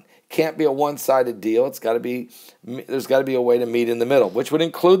done. Can't be a one-sided deal. There's got to be a way to meet in the middle, which would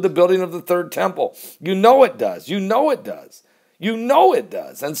include the building of the third temple. You know it does. You know it does. You know it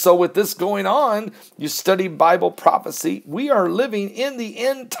does. And so with this going on, you study Bible prophecy, we are living in the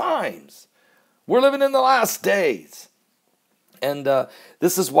end times. We're living in the last days. And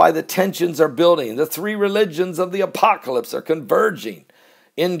this is why the tensions are building. The three religions of the apocalypse are converging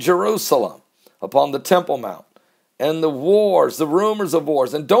in Jerusalem upon the Temple Mount. And the wars, the rumors of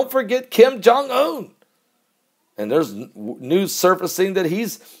wars. And don't forget Kim Jong-un. And there's news surfacing that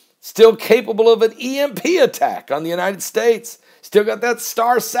he's still capable of an EMP attack on the United States. Still got that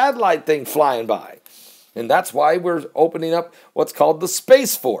star satellite thing flying by. And that's why we're opening up what's called the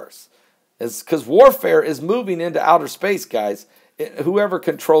Space Force. It's because warfare is moving into outer space, guys. Whoever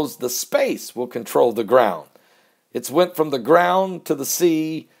controls the space will control the ground. It's went from the ground to the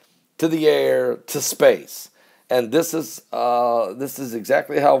sea, to the air, to space. And this is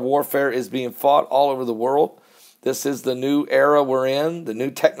exactly how warfare is being fought all over the world. This is the new era we're in, the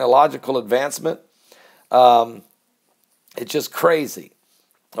new technological advancement. It's just crazy,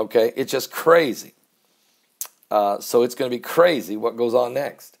 okay? It's just crazy. So it's going to be crazy what goes on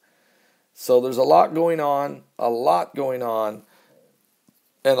next. So there's a lot going on, and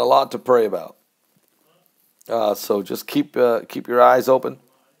a lot to pray about. So just keep your eyes open,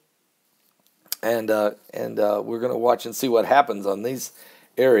 and we're going to watch and see what happens on these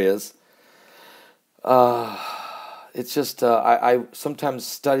areas. It's just I sometimes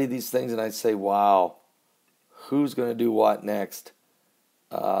study these things and I say, wow. Who's going to do what next?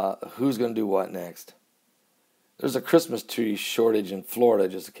 Who's going to do what next? There's a Christmas tree shortage in Florida,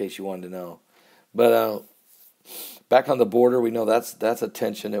 just in case you wanted to know. But back on the border, we know that's a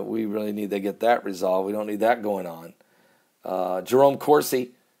tension that we really need to get that resolved. We don't need that going on. Jerome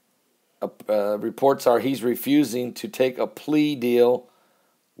Corsi, reports are he's refusing to take a plea deal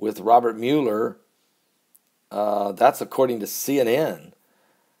with Robert Mueller. That's according to CNN.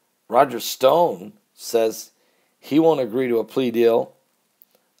 Roger Stone says he won't agree to a plea deal.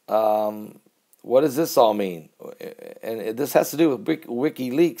 What does this all mean? And this has to do with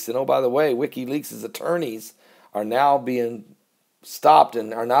WikiLeaks. And oh, by the way, WikiLeaks' attorneys are now being stopped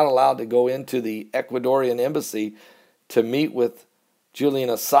and are not allowed to go into the Ecuadorian embassy to meet with Julian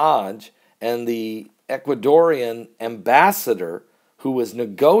Assange. And the Ecuadorian ambassador who was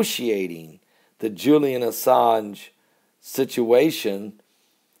negotiating the Julian Assange situation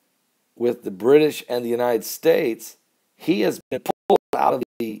with the British and the United States, he has been pulled out of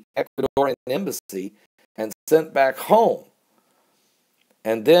the Ecuadorian embassy and sent back home.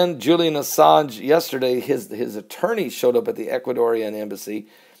 And then Julian Assange, yesterday, his attorney showed up at the Ecuadorian embassy,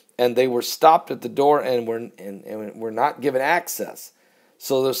 and they were stopped at the door and were not given access.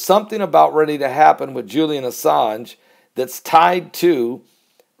 So there's something about ready to happen with Julian Assange that's tied to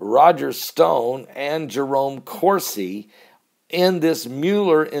Roger Stone and Jerome Corsi in this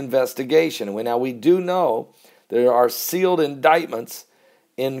Mueller investigation. Now, we do know there are sealed indictments,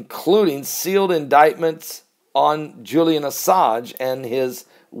 including sealed indictments on Julian Assange and his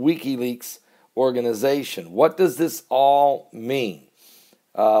WikiLeaks organization. What does this all mean?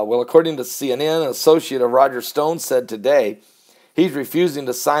 Well, according to CNN, an associate of Roger Stone said today he's refusing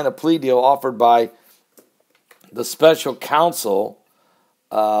to sign a plea deal offered by the special counsel,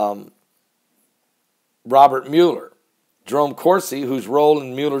 Robert Mueller. Jerome Corsi, whose role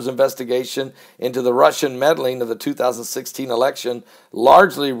in Mueller's investigation into the Russian meddling of the 2016 election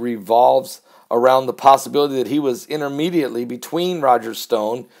largely revolves around the possibility that he was intermediately between Roger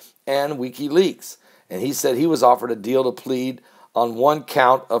Stone and WikiLeaks. And he said he was offered a deal to plead on one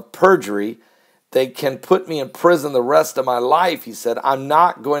count of perjury. They can put me in prison the rest of my life, he said. I'm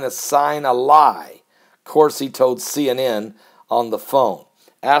not going to sign a lie, Corsi told CNN on the phone.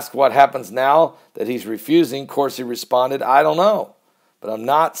 Asked what happens now that he's refusing, Corsi responded, I don't know, but I'm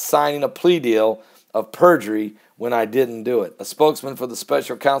not signing a plea deal of perjury when I didn't do it. A spokesman for the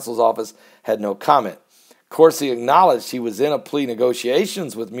special counsel's office had no comment. Corsi acknowledged he was in a plea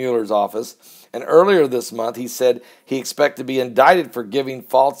negotiations with Mueller's office, and earlier this month he said he expected to be indicted for giving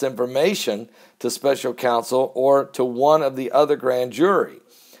false information to special counsel or to one of the other grand jury.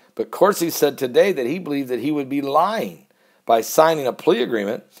 But Corsi said today that he believed that he would be lying by signing a plea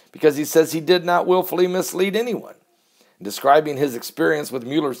agreement because he says he did not willfully mislead anyone. Describing his experience with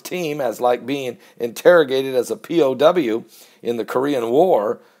Mueller's team as like being interrogated as a POW in the Korean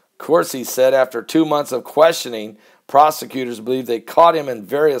War, Corsi said after 2 months of questioning, prosecutors believed they caught him in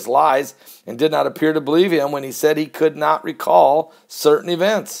various lies and did not appear to believe him when he said he could not recall certain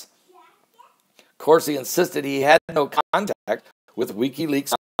events. Corsi insisted he had no contact with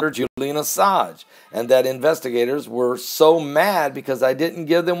WikiLeaks founder Julian Assange and that investigators were so mad because I didn't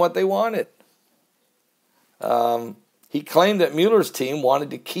give them what they wanted. He claimed that Mueller's team wanted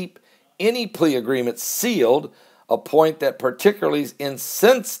to keep any plea agreement sealed, a point that particularly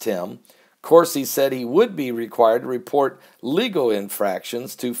incensed him. Corsi said he would be required to report legal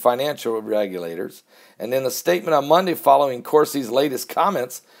infractions to financial regulators. And in a statement on Monday following Corsi's latest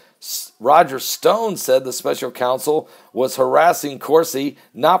comments, Roger Stone said the special counsel was harassing Corsi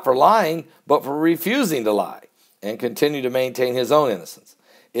not for lying, but for refusing to lie, and continued to maintain his own innocence.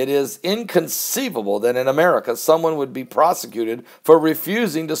 It is inconceivable that in America someone would be prosecuted for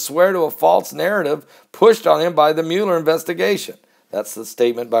refusing to swear to a false narrative pushed on him by the Mueller investigation. That's the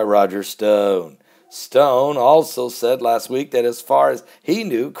statement by Roger Stone. Stone also said last week that as far as he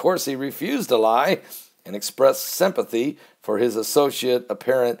knew, Corsi refused to lie and expressed sympathy for his associate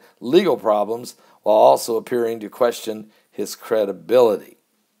apparent legal problems while also appearing to question his credibility.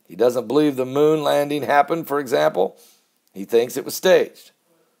 He doesn't believe the moon landing happened, for example. He thinks it was staged.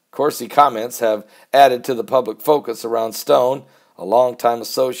 Corsi comments have added to the public focus around Stone, a longtime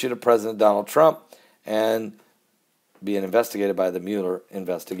associate of President Donald Trump, and being investigated by the Mueller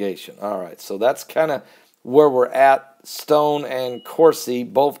investigation. All right, so that's kind of where we're at. Stone and Corsi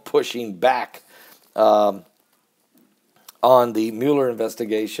both pushing back on the Mueller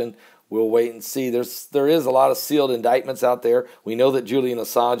investigation. We'll wait and see. There is a lot of sealed indictments out there. We know that Julian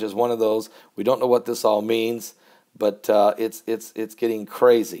Assange is one of those. We don't know what this all means, but it's getting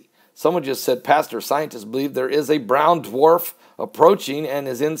crazy. Someone just said, Pastor, scientists believe there is a brown dwarf approaching and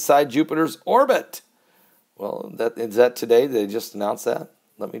is inside Jupiter's orbit. Well, is that today? They just announced that?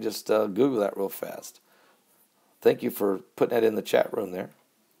 Let me just Google that real fast. Thank you for putting that in the chat room there.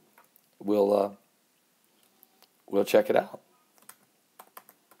 We'll check it out.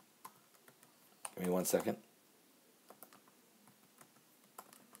 Give me 1 second.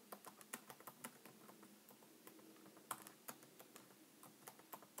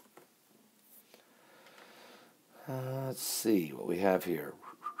 Let's see what we have here.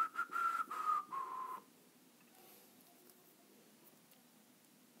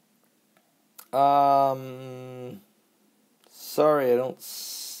 Sorry, I don't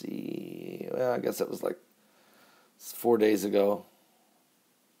see. Well, I guess it was like 4 days ago.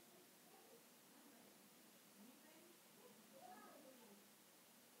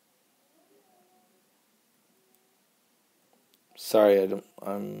 Sorry,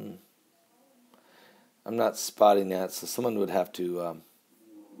 I'm not spotting that, so somebody would have to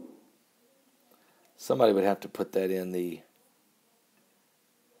put that in the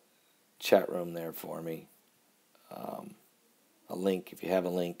chat room there for me. a link. If you have a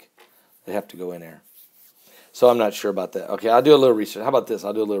link, they have to go in there. So I'm not sure about that. Okay, I'll do a little research. How about this?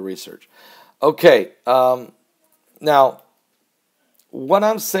 I'll do a little research. Okay, now, what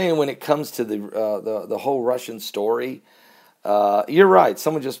I'm saying when it comes to the whole Russian story, you're right.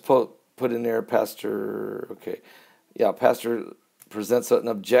 Someone just put in there, Pastor. Okay, yeah, Pastor presents an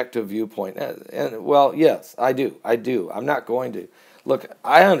objective viewpoint, and well, yes, I do. I'm not going to look.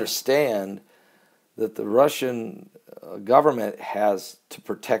 I understand that the Russian government has to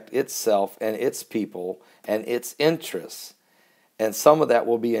protect itself and its people and its interests, and some of that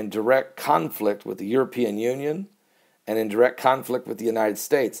will be in direct conflict with the European Union and in direct conflict with the United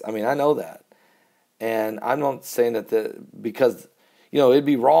States. I mean, I know that. And I'm not saying that because, it'd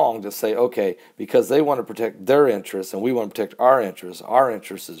be wrong to say, okay, because they want to protect their interests and we want to protect our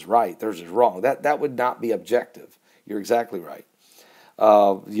interest is right, theirs is wrong. That would not be objective. You're exactly right.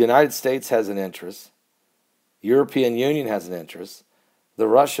 The United States has an interest. European Union has an interest. The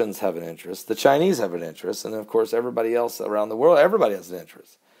Russians have an interest. The Chinese have an interest. And, of course, everybody else around the world, everybody has an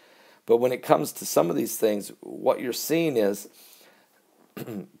interest. But when it comes to some of these things, what you're seeing is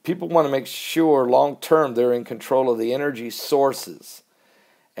people want to make sure long-term they're in control of the energy sources.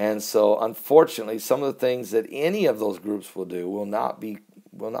 And so, unfortunately, some of the things that any of those groups will do will not be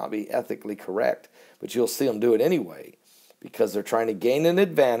ethically correct. But you'll see them do it anyway because they're trying to gain an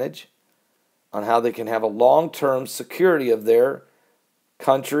advantage on how they can have a long-term security of their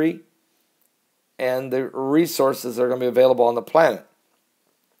country and the resources that are going to be available on the planet.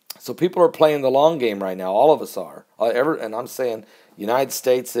 So people are playing the long game right now. All of us are. And I'm saying the United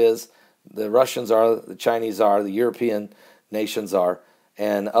States is, the Russians are, the Chinese are, the European nations are,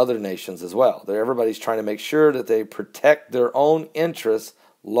 and other nations as well. Everybody's trying to make sure that they protect their own interests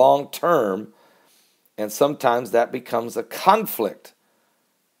long term, and sometimes that becomes a conflict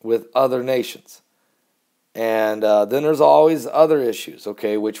with other nations. And then there's always other issues,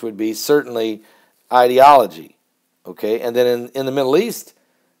 okay, which would be certainly ideology, okay? And then in the Middle East,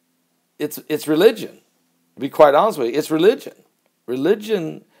 it's religion. To be quite honest with you, it's religion.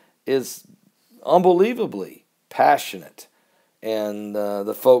 Religion is unbelievably passionate. And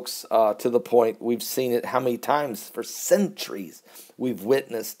the folks, to the point, we've seen it how many times for centuries we've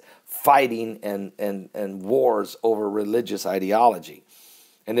witnessed fighting and wars over religious ideology.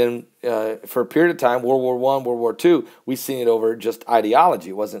 And then for a period of time, World War I, World War II, we've seen it over just ideology.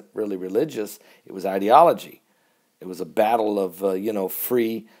 It wasn't really religious. It was ideology. It was a battle of,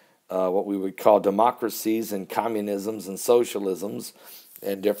 free, what we would call democracies and communisms and socialisms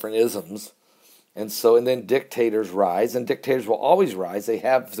and different isms. And then dictators rise, and dictators will always rise. They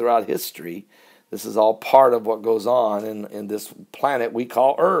have throughout history. This is all part of what goes on in this planet we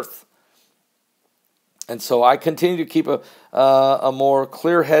call Earth. And so I continue to keep a more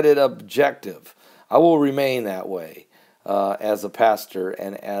clear-headed objective. I will remain that way as a pastor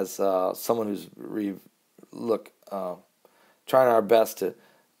and as someone who's trying our best to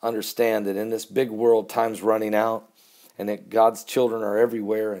understand that in this big world, time's running out, and that God's children are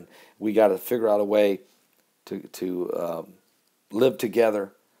everywhere, and we got to figure out a way to live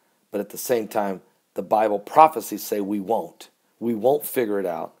together. But at the same time, the Bible prophecies say we won't. We won't figure it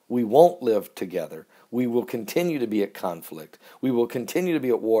out. We won't live together. We will continue to be at conflict. We will continue to be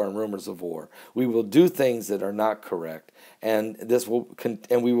at war and rumors of war. We will do things that are not correct, and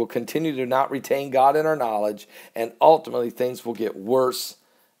we will continue to not retain God in our knowledge, and ultimately things will get worse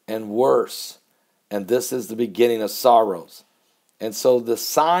and worse. And this is the beginning of sorrows. And so the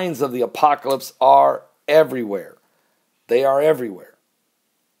signs of the apocalypse are everywhere. They are everywhere.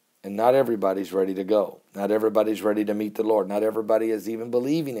 And not everybody's ready to go. Not everybody's ready to meet the Lord. Not everybody is even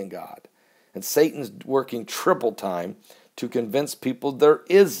believing in God. And Satan's working triple time to convince people there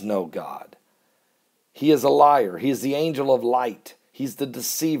is no God. He is a liar. He is the angel of light. He's the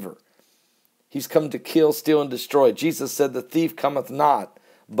deceiver. He's come to kill, steal, and destroy. Jesus said the thief cometh not,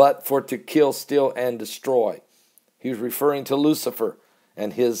 but for to kill, steal, and destroy. He was referring to Lucifer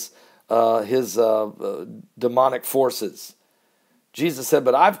and his demonic forces. Jesus said,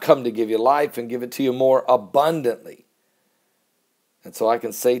 but I've come to give you life and give it to you more abundantly. And so I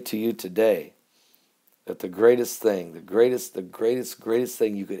can say to you today that the greatest thing, the greatest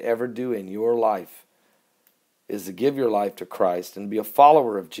thing you could ever do in your life is to give your life to Christ and be a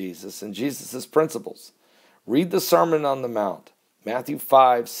follower of Jesus and Jesus' principles. Read the Sermon on the Mount, Matthew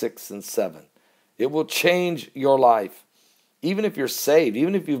 5, 6, and 7. It will change your life. Even if you're saved,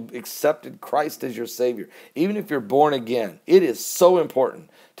 even if you've accepted Christ as your Savior, even if you're born again, it is so important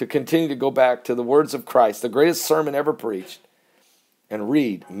to continue to go back to the words of Christ, the greatest sermon ever preached, and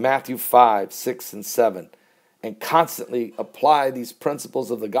read Matthew 5, 6, and 7, and constantly apply these principles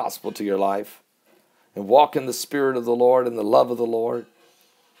of the gospel to your life. and walk in the Spirit of the Lord and the love of the Lord,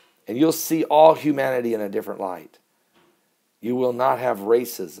 and you'll see all humanity in a different light. You will not have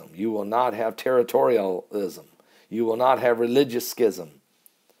racism. You will not have territorialism. You will not have religious schism.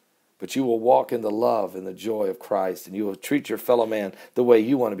 But you will walk in the love and the joy of Christ, and you will treat your fellow man the way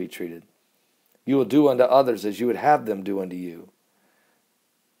you want to be treated. You will do unto others as you would have them do unto you.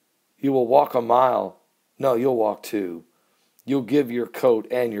 You will walk a mile. No, you'll walk 2. You'll give your coat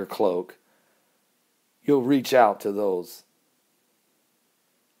and your cloak. You'll reach out to those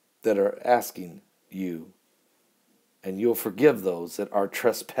that are asking you, and you'll forgive those that are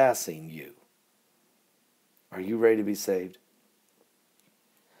trespassing you. Are you ready to be saved?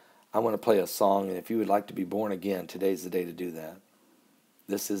 I'm going to play a song, and if you would like to be born again, today's the day to do that.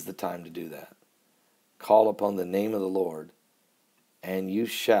 This is the time to do that. Call upon the name of the Lord, and you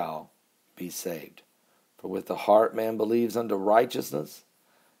shall be saved. For with the heart man believes unto righteousness,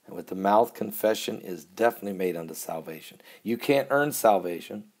 and with the mouth confession is definitely made unto salvation. You can't earn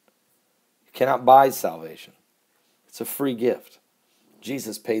salvation. You cannot buy salvation. It's a free gift.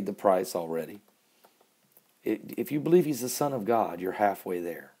 Jesus paid the price already. If you believe he's the Son of God, you're halfway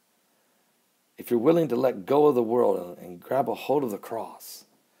there. If you're willing to let go of the world and grab a hold of the cross,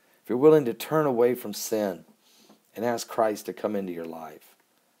 if you're willing to turn away from sin and ask Christ to come into your life,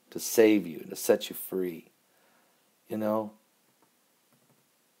 to save you, to set you free, you know,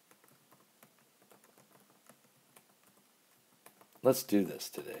 let's do this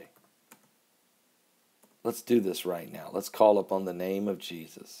today. Let's do this right now. Let's call upon the name of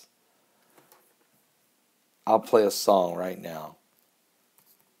Jesus. I'll play a song right now.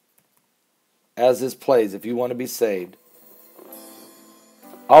 As this plays, if you want to be saved,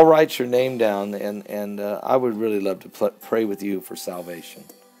 I'll write your name down, and I would really love to pray with you for salvation.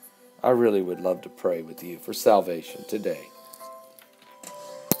 I really would love to pray with you for salvation today.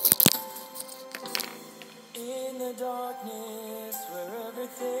 In the darkness where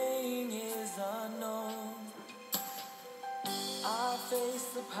everything is unknown, I face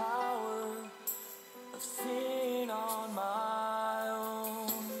the power of sin on my own.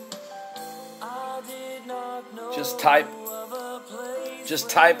 I did not know Just type,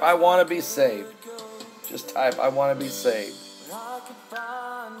 I want to be saved. Just type, I want to be saved. I could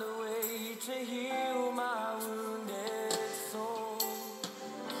find a way to heal my wounded soul.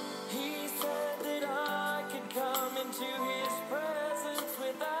 He said that I could come into his presence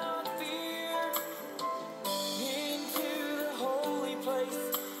without fear, into the holy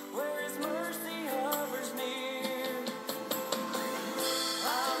place where his mercy hovers near.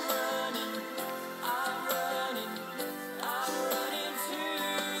 I'm running to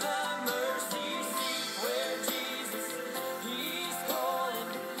the mercy seat where Jesus, he's calling.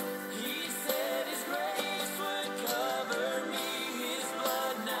 He said his grace would cover me. His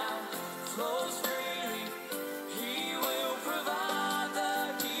blood now flows freely. He will provide the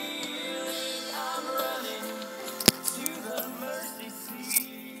healing. I'm running to the mercy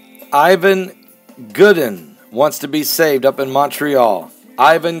seat. Ivan Gooden wants to be saved up in Montreal.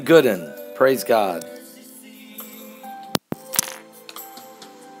 Ivan Gooden. Praise God.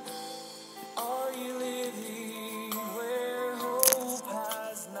 Are you living where hope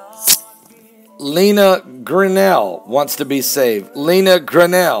has not been? Lena Grinnell wants to be saved. Lena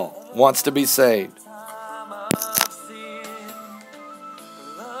Grinnell wants to be saved. Time of sin,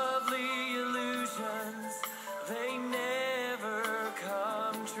 lovely illusions, they never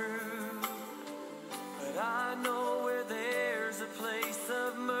come true. But I know where there's a place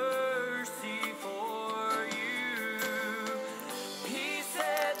of mercy for you. He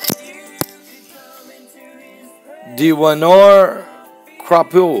said that you could come into his presence. Diwanor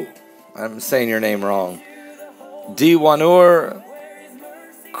Krapu. I'm saying your name wrong. Diwanor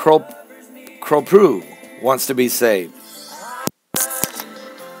Kropru wants to be saved.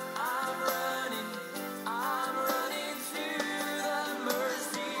 I'm running to the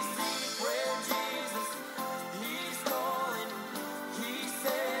mercy seat where Jesus, he's calling. He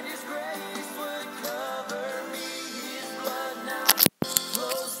said his grace would cover me. His blood now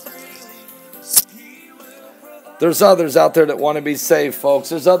flows freely. He will provide. There's others out there that want to be saved, folks.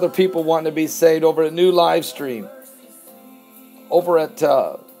 There's other people wanting to be saved over at New Live Stream. Over at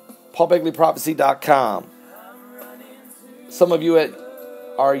PaulBegleyProphecy.com. Some of you at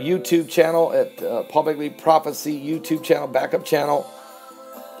our YouTube channel, at Paul Begley Prophecy YouTube channel, backup channel.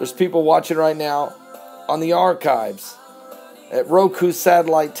 There's people watching right now on the archives at Roku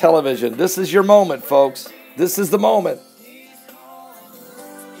Satellite Television. This is your moment, folks. This is the moment.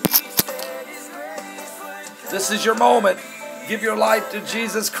 This is your moment. Give your life to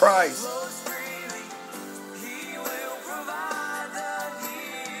Jesus Christ. He will provide the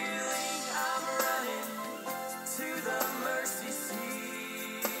healing. I'm running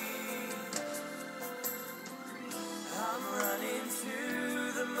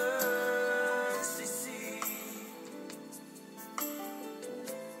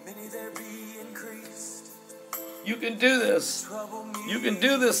You can do this. You can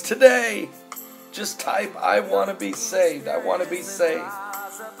do this today. Just type, I want to be saved. I want to be saved.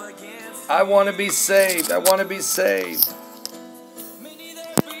 I want to be saved. I want to be saved.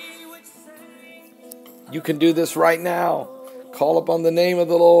 You can do this right now. Call upon the name of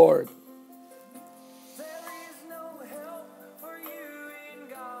the Lord.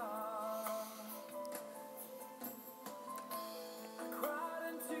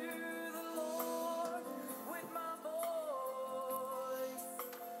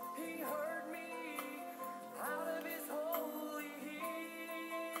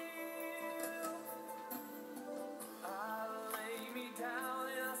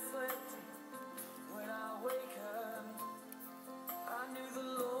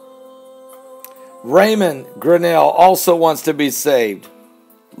 Raymond Grinnell also wants to be saved.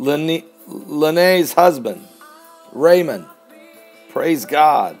 Lene's husband, Raymond. Praise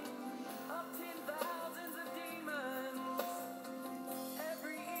God.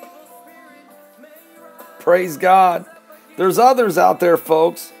 Praise God. There's others out there,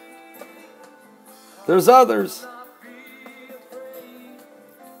 folks. There's others.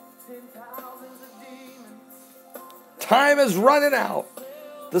 Time is running out.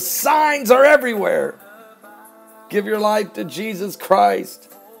 The signs are everywhere. Give your life to Jesus Christ.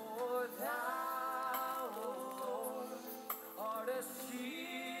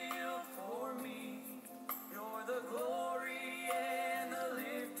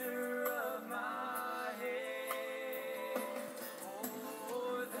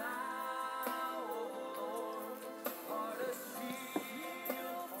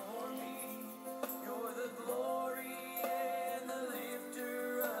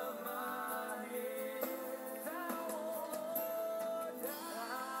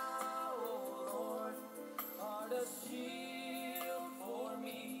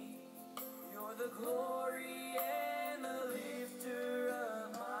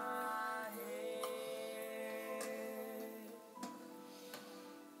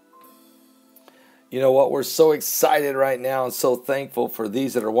 You know what? We're so excited right now and so thankful for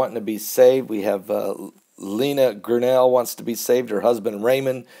these that are wanting to be saved. We have Lena Grinnell wants to be saved. Her husband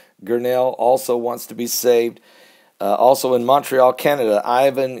Raymond Grinnell also wants to be saved. Also in Montreal, Canada,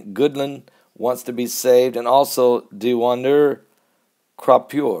 Ivan Goodland wants to be saved. And also Dewander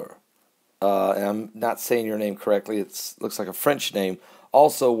Crapure. And I'm not saying your name correctly. It looks like a French name.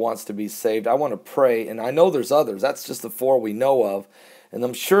 Also wants to be saved. I want to pray. And I know there's others. That's just the 4 we know of. And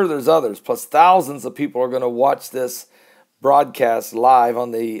I'm sure there's others, plus thousands of people are going to watch this broadcast live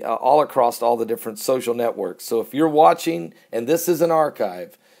on the all across all the different social networks. So if you're watching and this is an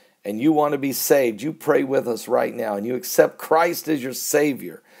archive and you want to be saved, you pray with us right now and you accept Christ as your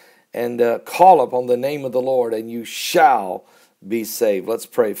Savior and call upon the name of the Lord and you shall be saved. Let's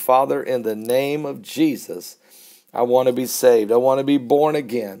pray. Father, in the name of Jesus, I want to be saved. I want to be born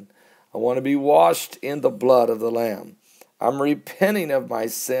again. I want to be washed in the blood of the Lamb. I'm repenting of my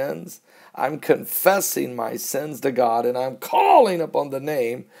sins. I'm confessing my sins to God, and I'm calling upon the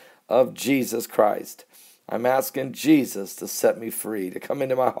name of Jesus Christ. I'm asking Jesus to set me free, to come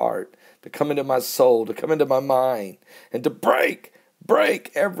into my heart, to come into my soul, to come into my mind, and to break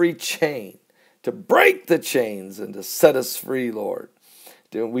every chain, to break the chains and to set us free, Lord.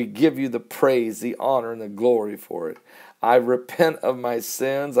 We give you the praise, the honor, and the glory for it. I repent of my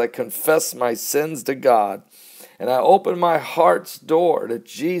sins. I confess my sins to God. And I open my heart's door to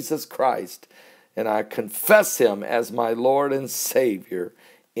Jesus Christ, and I confess him as my Lord and Savior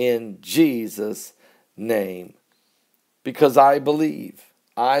in Jesus' name. Because I believe,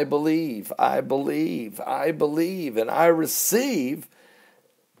 and I receive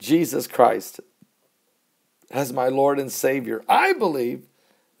Jesus Christ as my Lord and Savior. I believe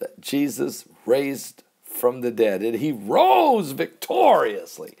that Jesus raised from the dead, and he rose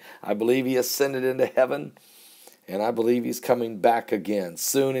victoriously. I believe he ascended into heaven. And I believe he's coming back again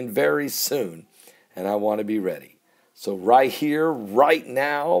soon and very soon. And I want to be ready. So right here, right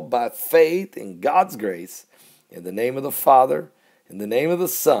now, by faith in God's grace, in the name of the Father, in the name of the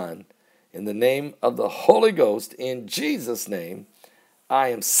Son, in the name of the Holy Ghost, in Jesus' name, I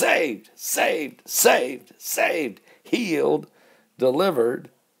am saved, healed, delivered,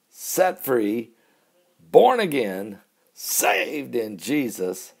 set free, born again, saved in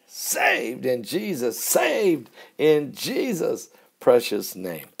Jesus' saved in Jesus' precious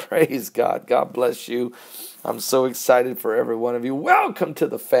name. Praise God. God bless you. I'm so excited for every one of you. Welcome to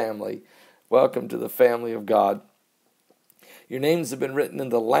the family. Welcome to the family of God. Your names have been written in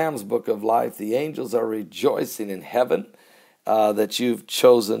the Lamb's Book of Life. The angels are rejoicing in heaven that you've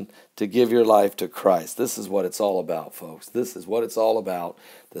chosen to give your life to Christ. This is what it's all about, folks. This is what it's all about.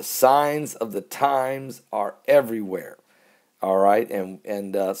 The signs of the times are everywhere. All right,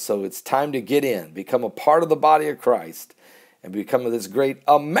 and so it's time to get in, become a part of the body of Christ, and become this great,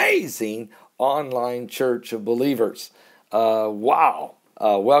 amazing online church of believers. Wow.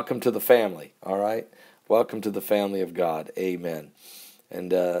 Welcome to the family, all right? Welcome to the family of God. Amen.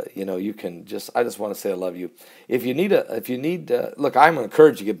 And, you can I just want to say I love you. If you need, look, I'm going to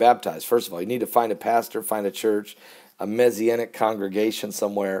encourage you to get baptized. First of all, you need to find a pastor, find a church, a Messianic congregation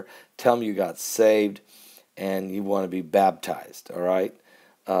somewhere. Tell them you got saved and you want to be baptized, all right?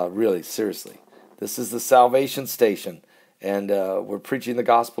 Really, seriously. This is the salvation station, and we're preaching the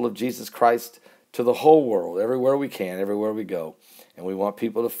gospel of Jesus Christ to the whole world, everywhere we can, everywhere we go. And we want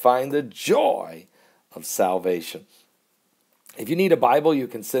people to find the joy of salvation. If you need a Bible, you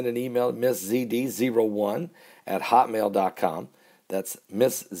can send an email to MissZD01@hotmail.com. That's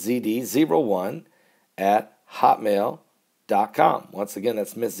MissZD01@hotmail.com. Once again,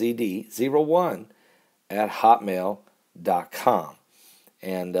 that's MissZD01@hotmail.com.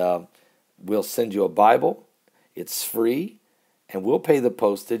 And we'll send you a Bible. It's free, and we'll pay the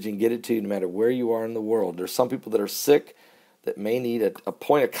postage and get it to you no matter where you are in the world. There's some people that are sick that may need a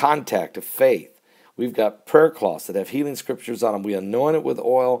point of contact of faith. We've got prayer cloths that have healing scriptures on them. We anoint it with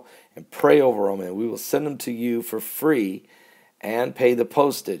oil and pray over them, and we will send them to you for free and pay the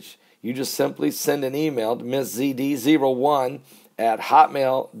postage. You just simply send an email to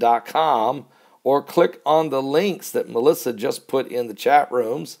MissZD01@hotmail.com or click on the links that Melissa just put in the chat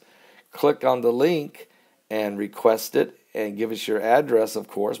rooms. Click on the link and request it and give us your address, of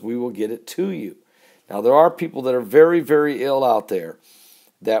course. We will get it to you. Now, there are people that are very, very ill out there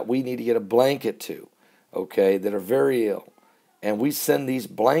that we need to get a blanket to, okay, that are very ill. And we send these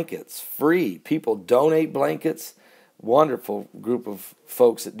blankets free. People donate blankets. Wonderful group of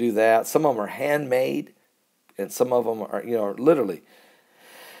folks that do that. Some of them are handmade, and some of them are, literally.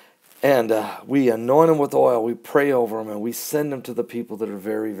 And we anoint them with oil. We pray over them, and we send them to the people that are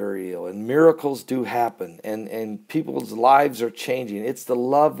very, very ill. And miracles do happen, and people's lives are changing. It's the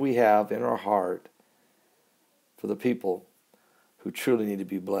love we have in our heart for the people who truly need to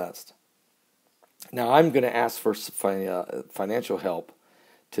be blessed. Now, I'm going to ask for financial help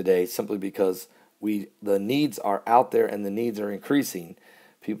today simply because the needs are out there and the needs are increasing.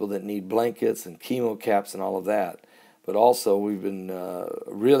 People that need blankets and chemo caps and all of that. But also, we've been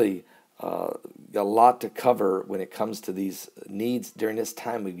really got a lot to cover when it comes to these needs during this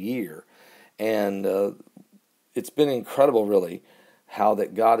time of year. And it's been incredible, really, how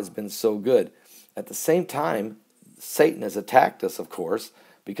that God has been so good. At the same time, Satan has attacked us, of course,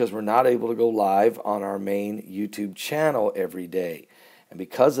 because we're not able to go live on our main YouTube channel every day. And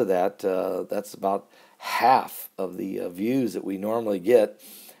because of that, that's about half of the views that we normally get.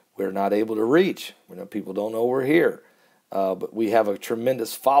 We're not able to reach. People don't know we're here. But we have a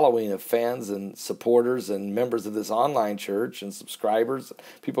tremendous following of fans and supporters and members of this online church and subscribers.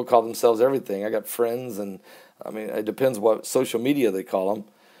 People call themselves everything. I got friends, and it depends what social media they call them.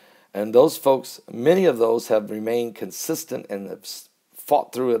 And those folks, many of those have remained consistent and have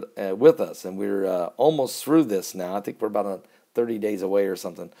fought through it with us. And we're almost through this now. I think we're about 30 days away or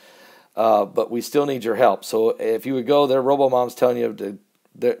something. But we still need your help. So if you would go there, RoboMom's telling you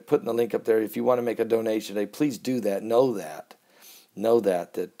they're putting the link up there. If you want to make a donation today, please do that. Know that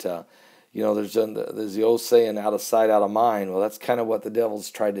there's the old saying, out of sight, out of mind. Well, that's kind of what the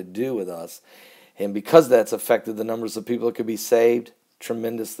devil's tried to do with us. And because that's affected the numbers of people that could be saved,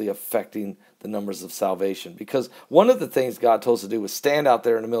 tremendously affecting the numbers of salvation. Because one of the things God told us to do was stand out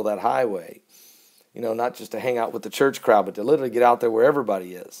there in the middle of that highway, not just to hang out with the church crowd, but to literally get out there where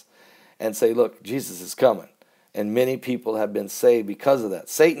everybody is and say, look, Jesus is coming. And many people have been saved because of that.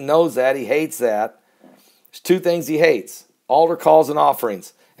 Satan knows that. He hates that. There's two things he hates: altar calls and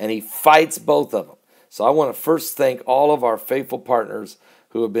offerings. And he fights both of them. So I want to first thank all of our faithful partners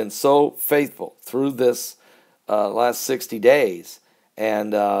who have been so faithful through this last 60 days.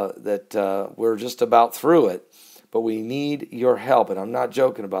 And that we're just about through it. But we need your help. And I'm not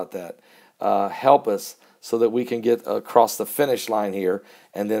joking about that. Help us so that we can get across the finish line here.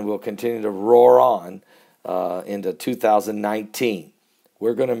 And then we'll continue to roar on into 2019.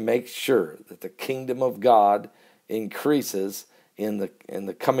 We're going to make sure that the kingdom of God increases in the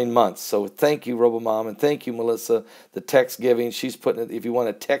coming months. So thank you, RoboMom, and thank you, Melissa. The text giving, she's putting it. If you want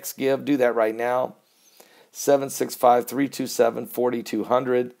to text give, do that right now.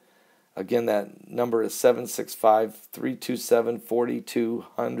 765-327-4200. Again, that number is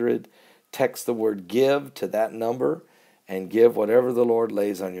 765-327-4200. Text the word give to that number and give whatever the Lord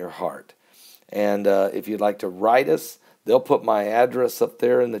lays on your heart. And if you'd like to write us, They'll put my address up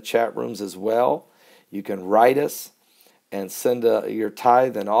there in the chat rooms as well. You can write us and send your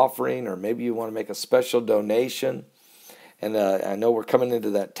tithe and offering, or maybe you want to make a special donation. And I know we're coming into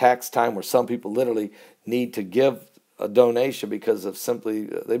that tax time where some people literally need to give a donation because of simply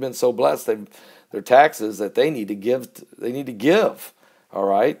they've been so blessed their taxes that they need to give. They need to give. All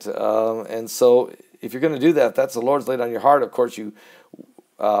right, and so if you're going to do that, if that's the Lord's laid on your heart. Of course, you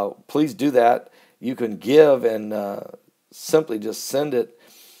please do that. You can give and simply just send it,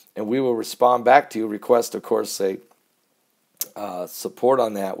 and we will respond back to you. Request, of course, say support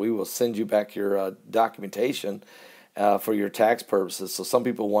on that. We will send you back your documentation for your tax purposes. So some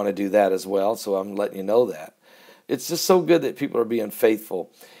people want to do that as well. So I'm letting you know that. It's just so good that people are being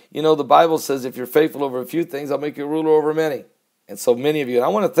faithful. You know, the Bible says, if you're faithful over a few things, I'll make you a ruler over many. And so many of you, and I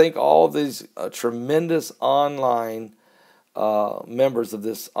want to thank all of these tremendous online members of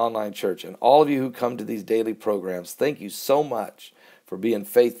this online church, and all of you who come to these daily programs. Thank you so much for being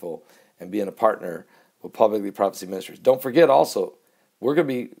faithful and being a partner with Begley Prophecy Ministries. Don't forget also, we're going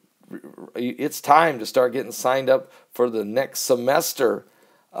to be, it's time to start getting signed up for the next semester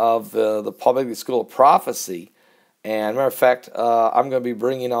of the Begley School of Prophecy. And matter of fact, I'm going to be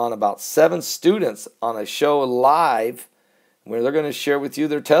bringing on about 7 students on a show live where they're going to share with you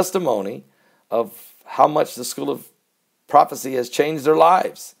their testimony of how much the School of Prophecy has changed their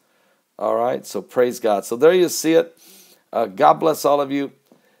lives. All right, so praise God. So there you see it. God bless all of you.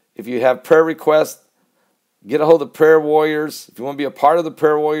 If you have prayer requests, get a hold of Prayer Warriors. If you want to be a part of the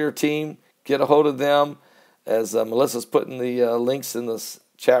Prayer Warrior team, get a hold of them. As Melissa's putting the links in the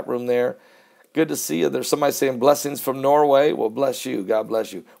chat room there. Good to see you. There's somebody saying blessings from Norway. Well, bless you. God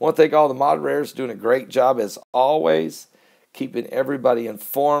bless you. I want to thank all the moderators doing a great job as always, keeping everybody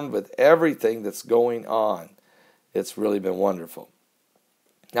informed with everything that's going on. It's really been wonderful.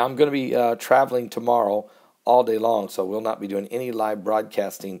 Now, I'm going to be traveling tomorrow all day long, so we'll not be doing any live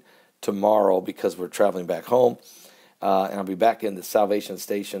broadcasting tomorrow because we're traveling back home. And I'll be back in the Salvation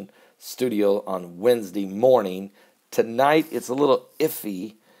Station studio on Wednesday morning. Tonight, it's a little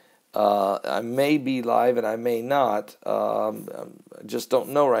iffy. I may be live and I may not. I just don't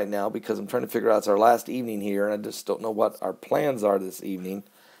know right now because I'm trying to figure out it's our last evening here, and I just don't know what our plans are this evening.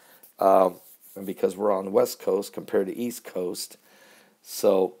 And because we're on the West Coast compared to East Coast.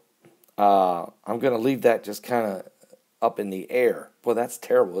 So I'm going to leave that just kind of up in the air. Boy, that's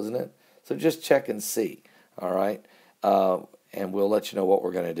terrible, isn't it? So just check and see, all right? And we'll let you know what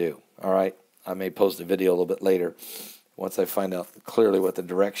we're going to do, all right? I may post a video a little bit later once I find out clearly what the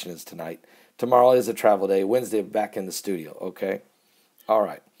direction is tonight. Tomorrow is a travel day. Wednesday, back in the studio, okay? All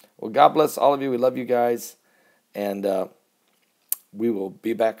right. Well, God bless all of you. We love you guys. And we will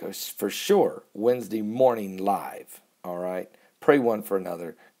be back for sure Wednesday morning live, all right? Pray one for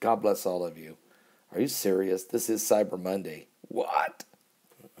another. God bless all of you. Are you serious? This is Cyber Monday. What?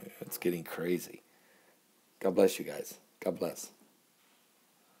 It's getting crazy. God bless you guys. God bless.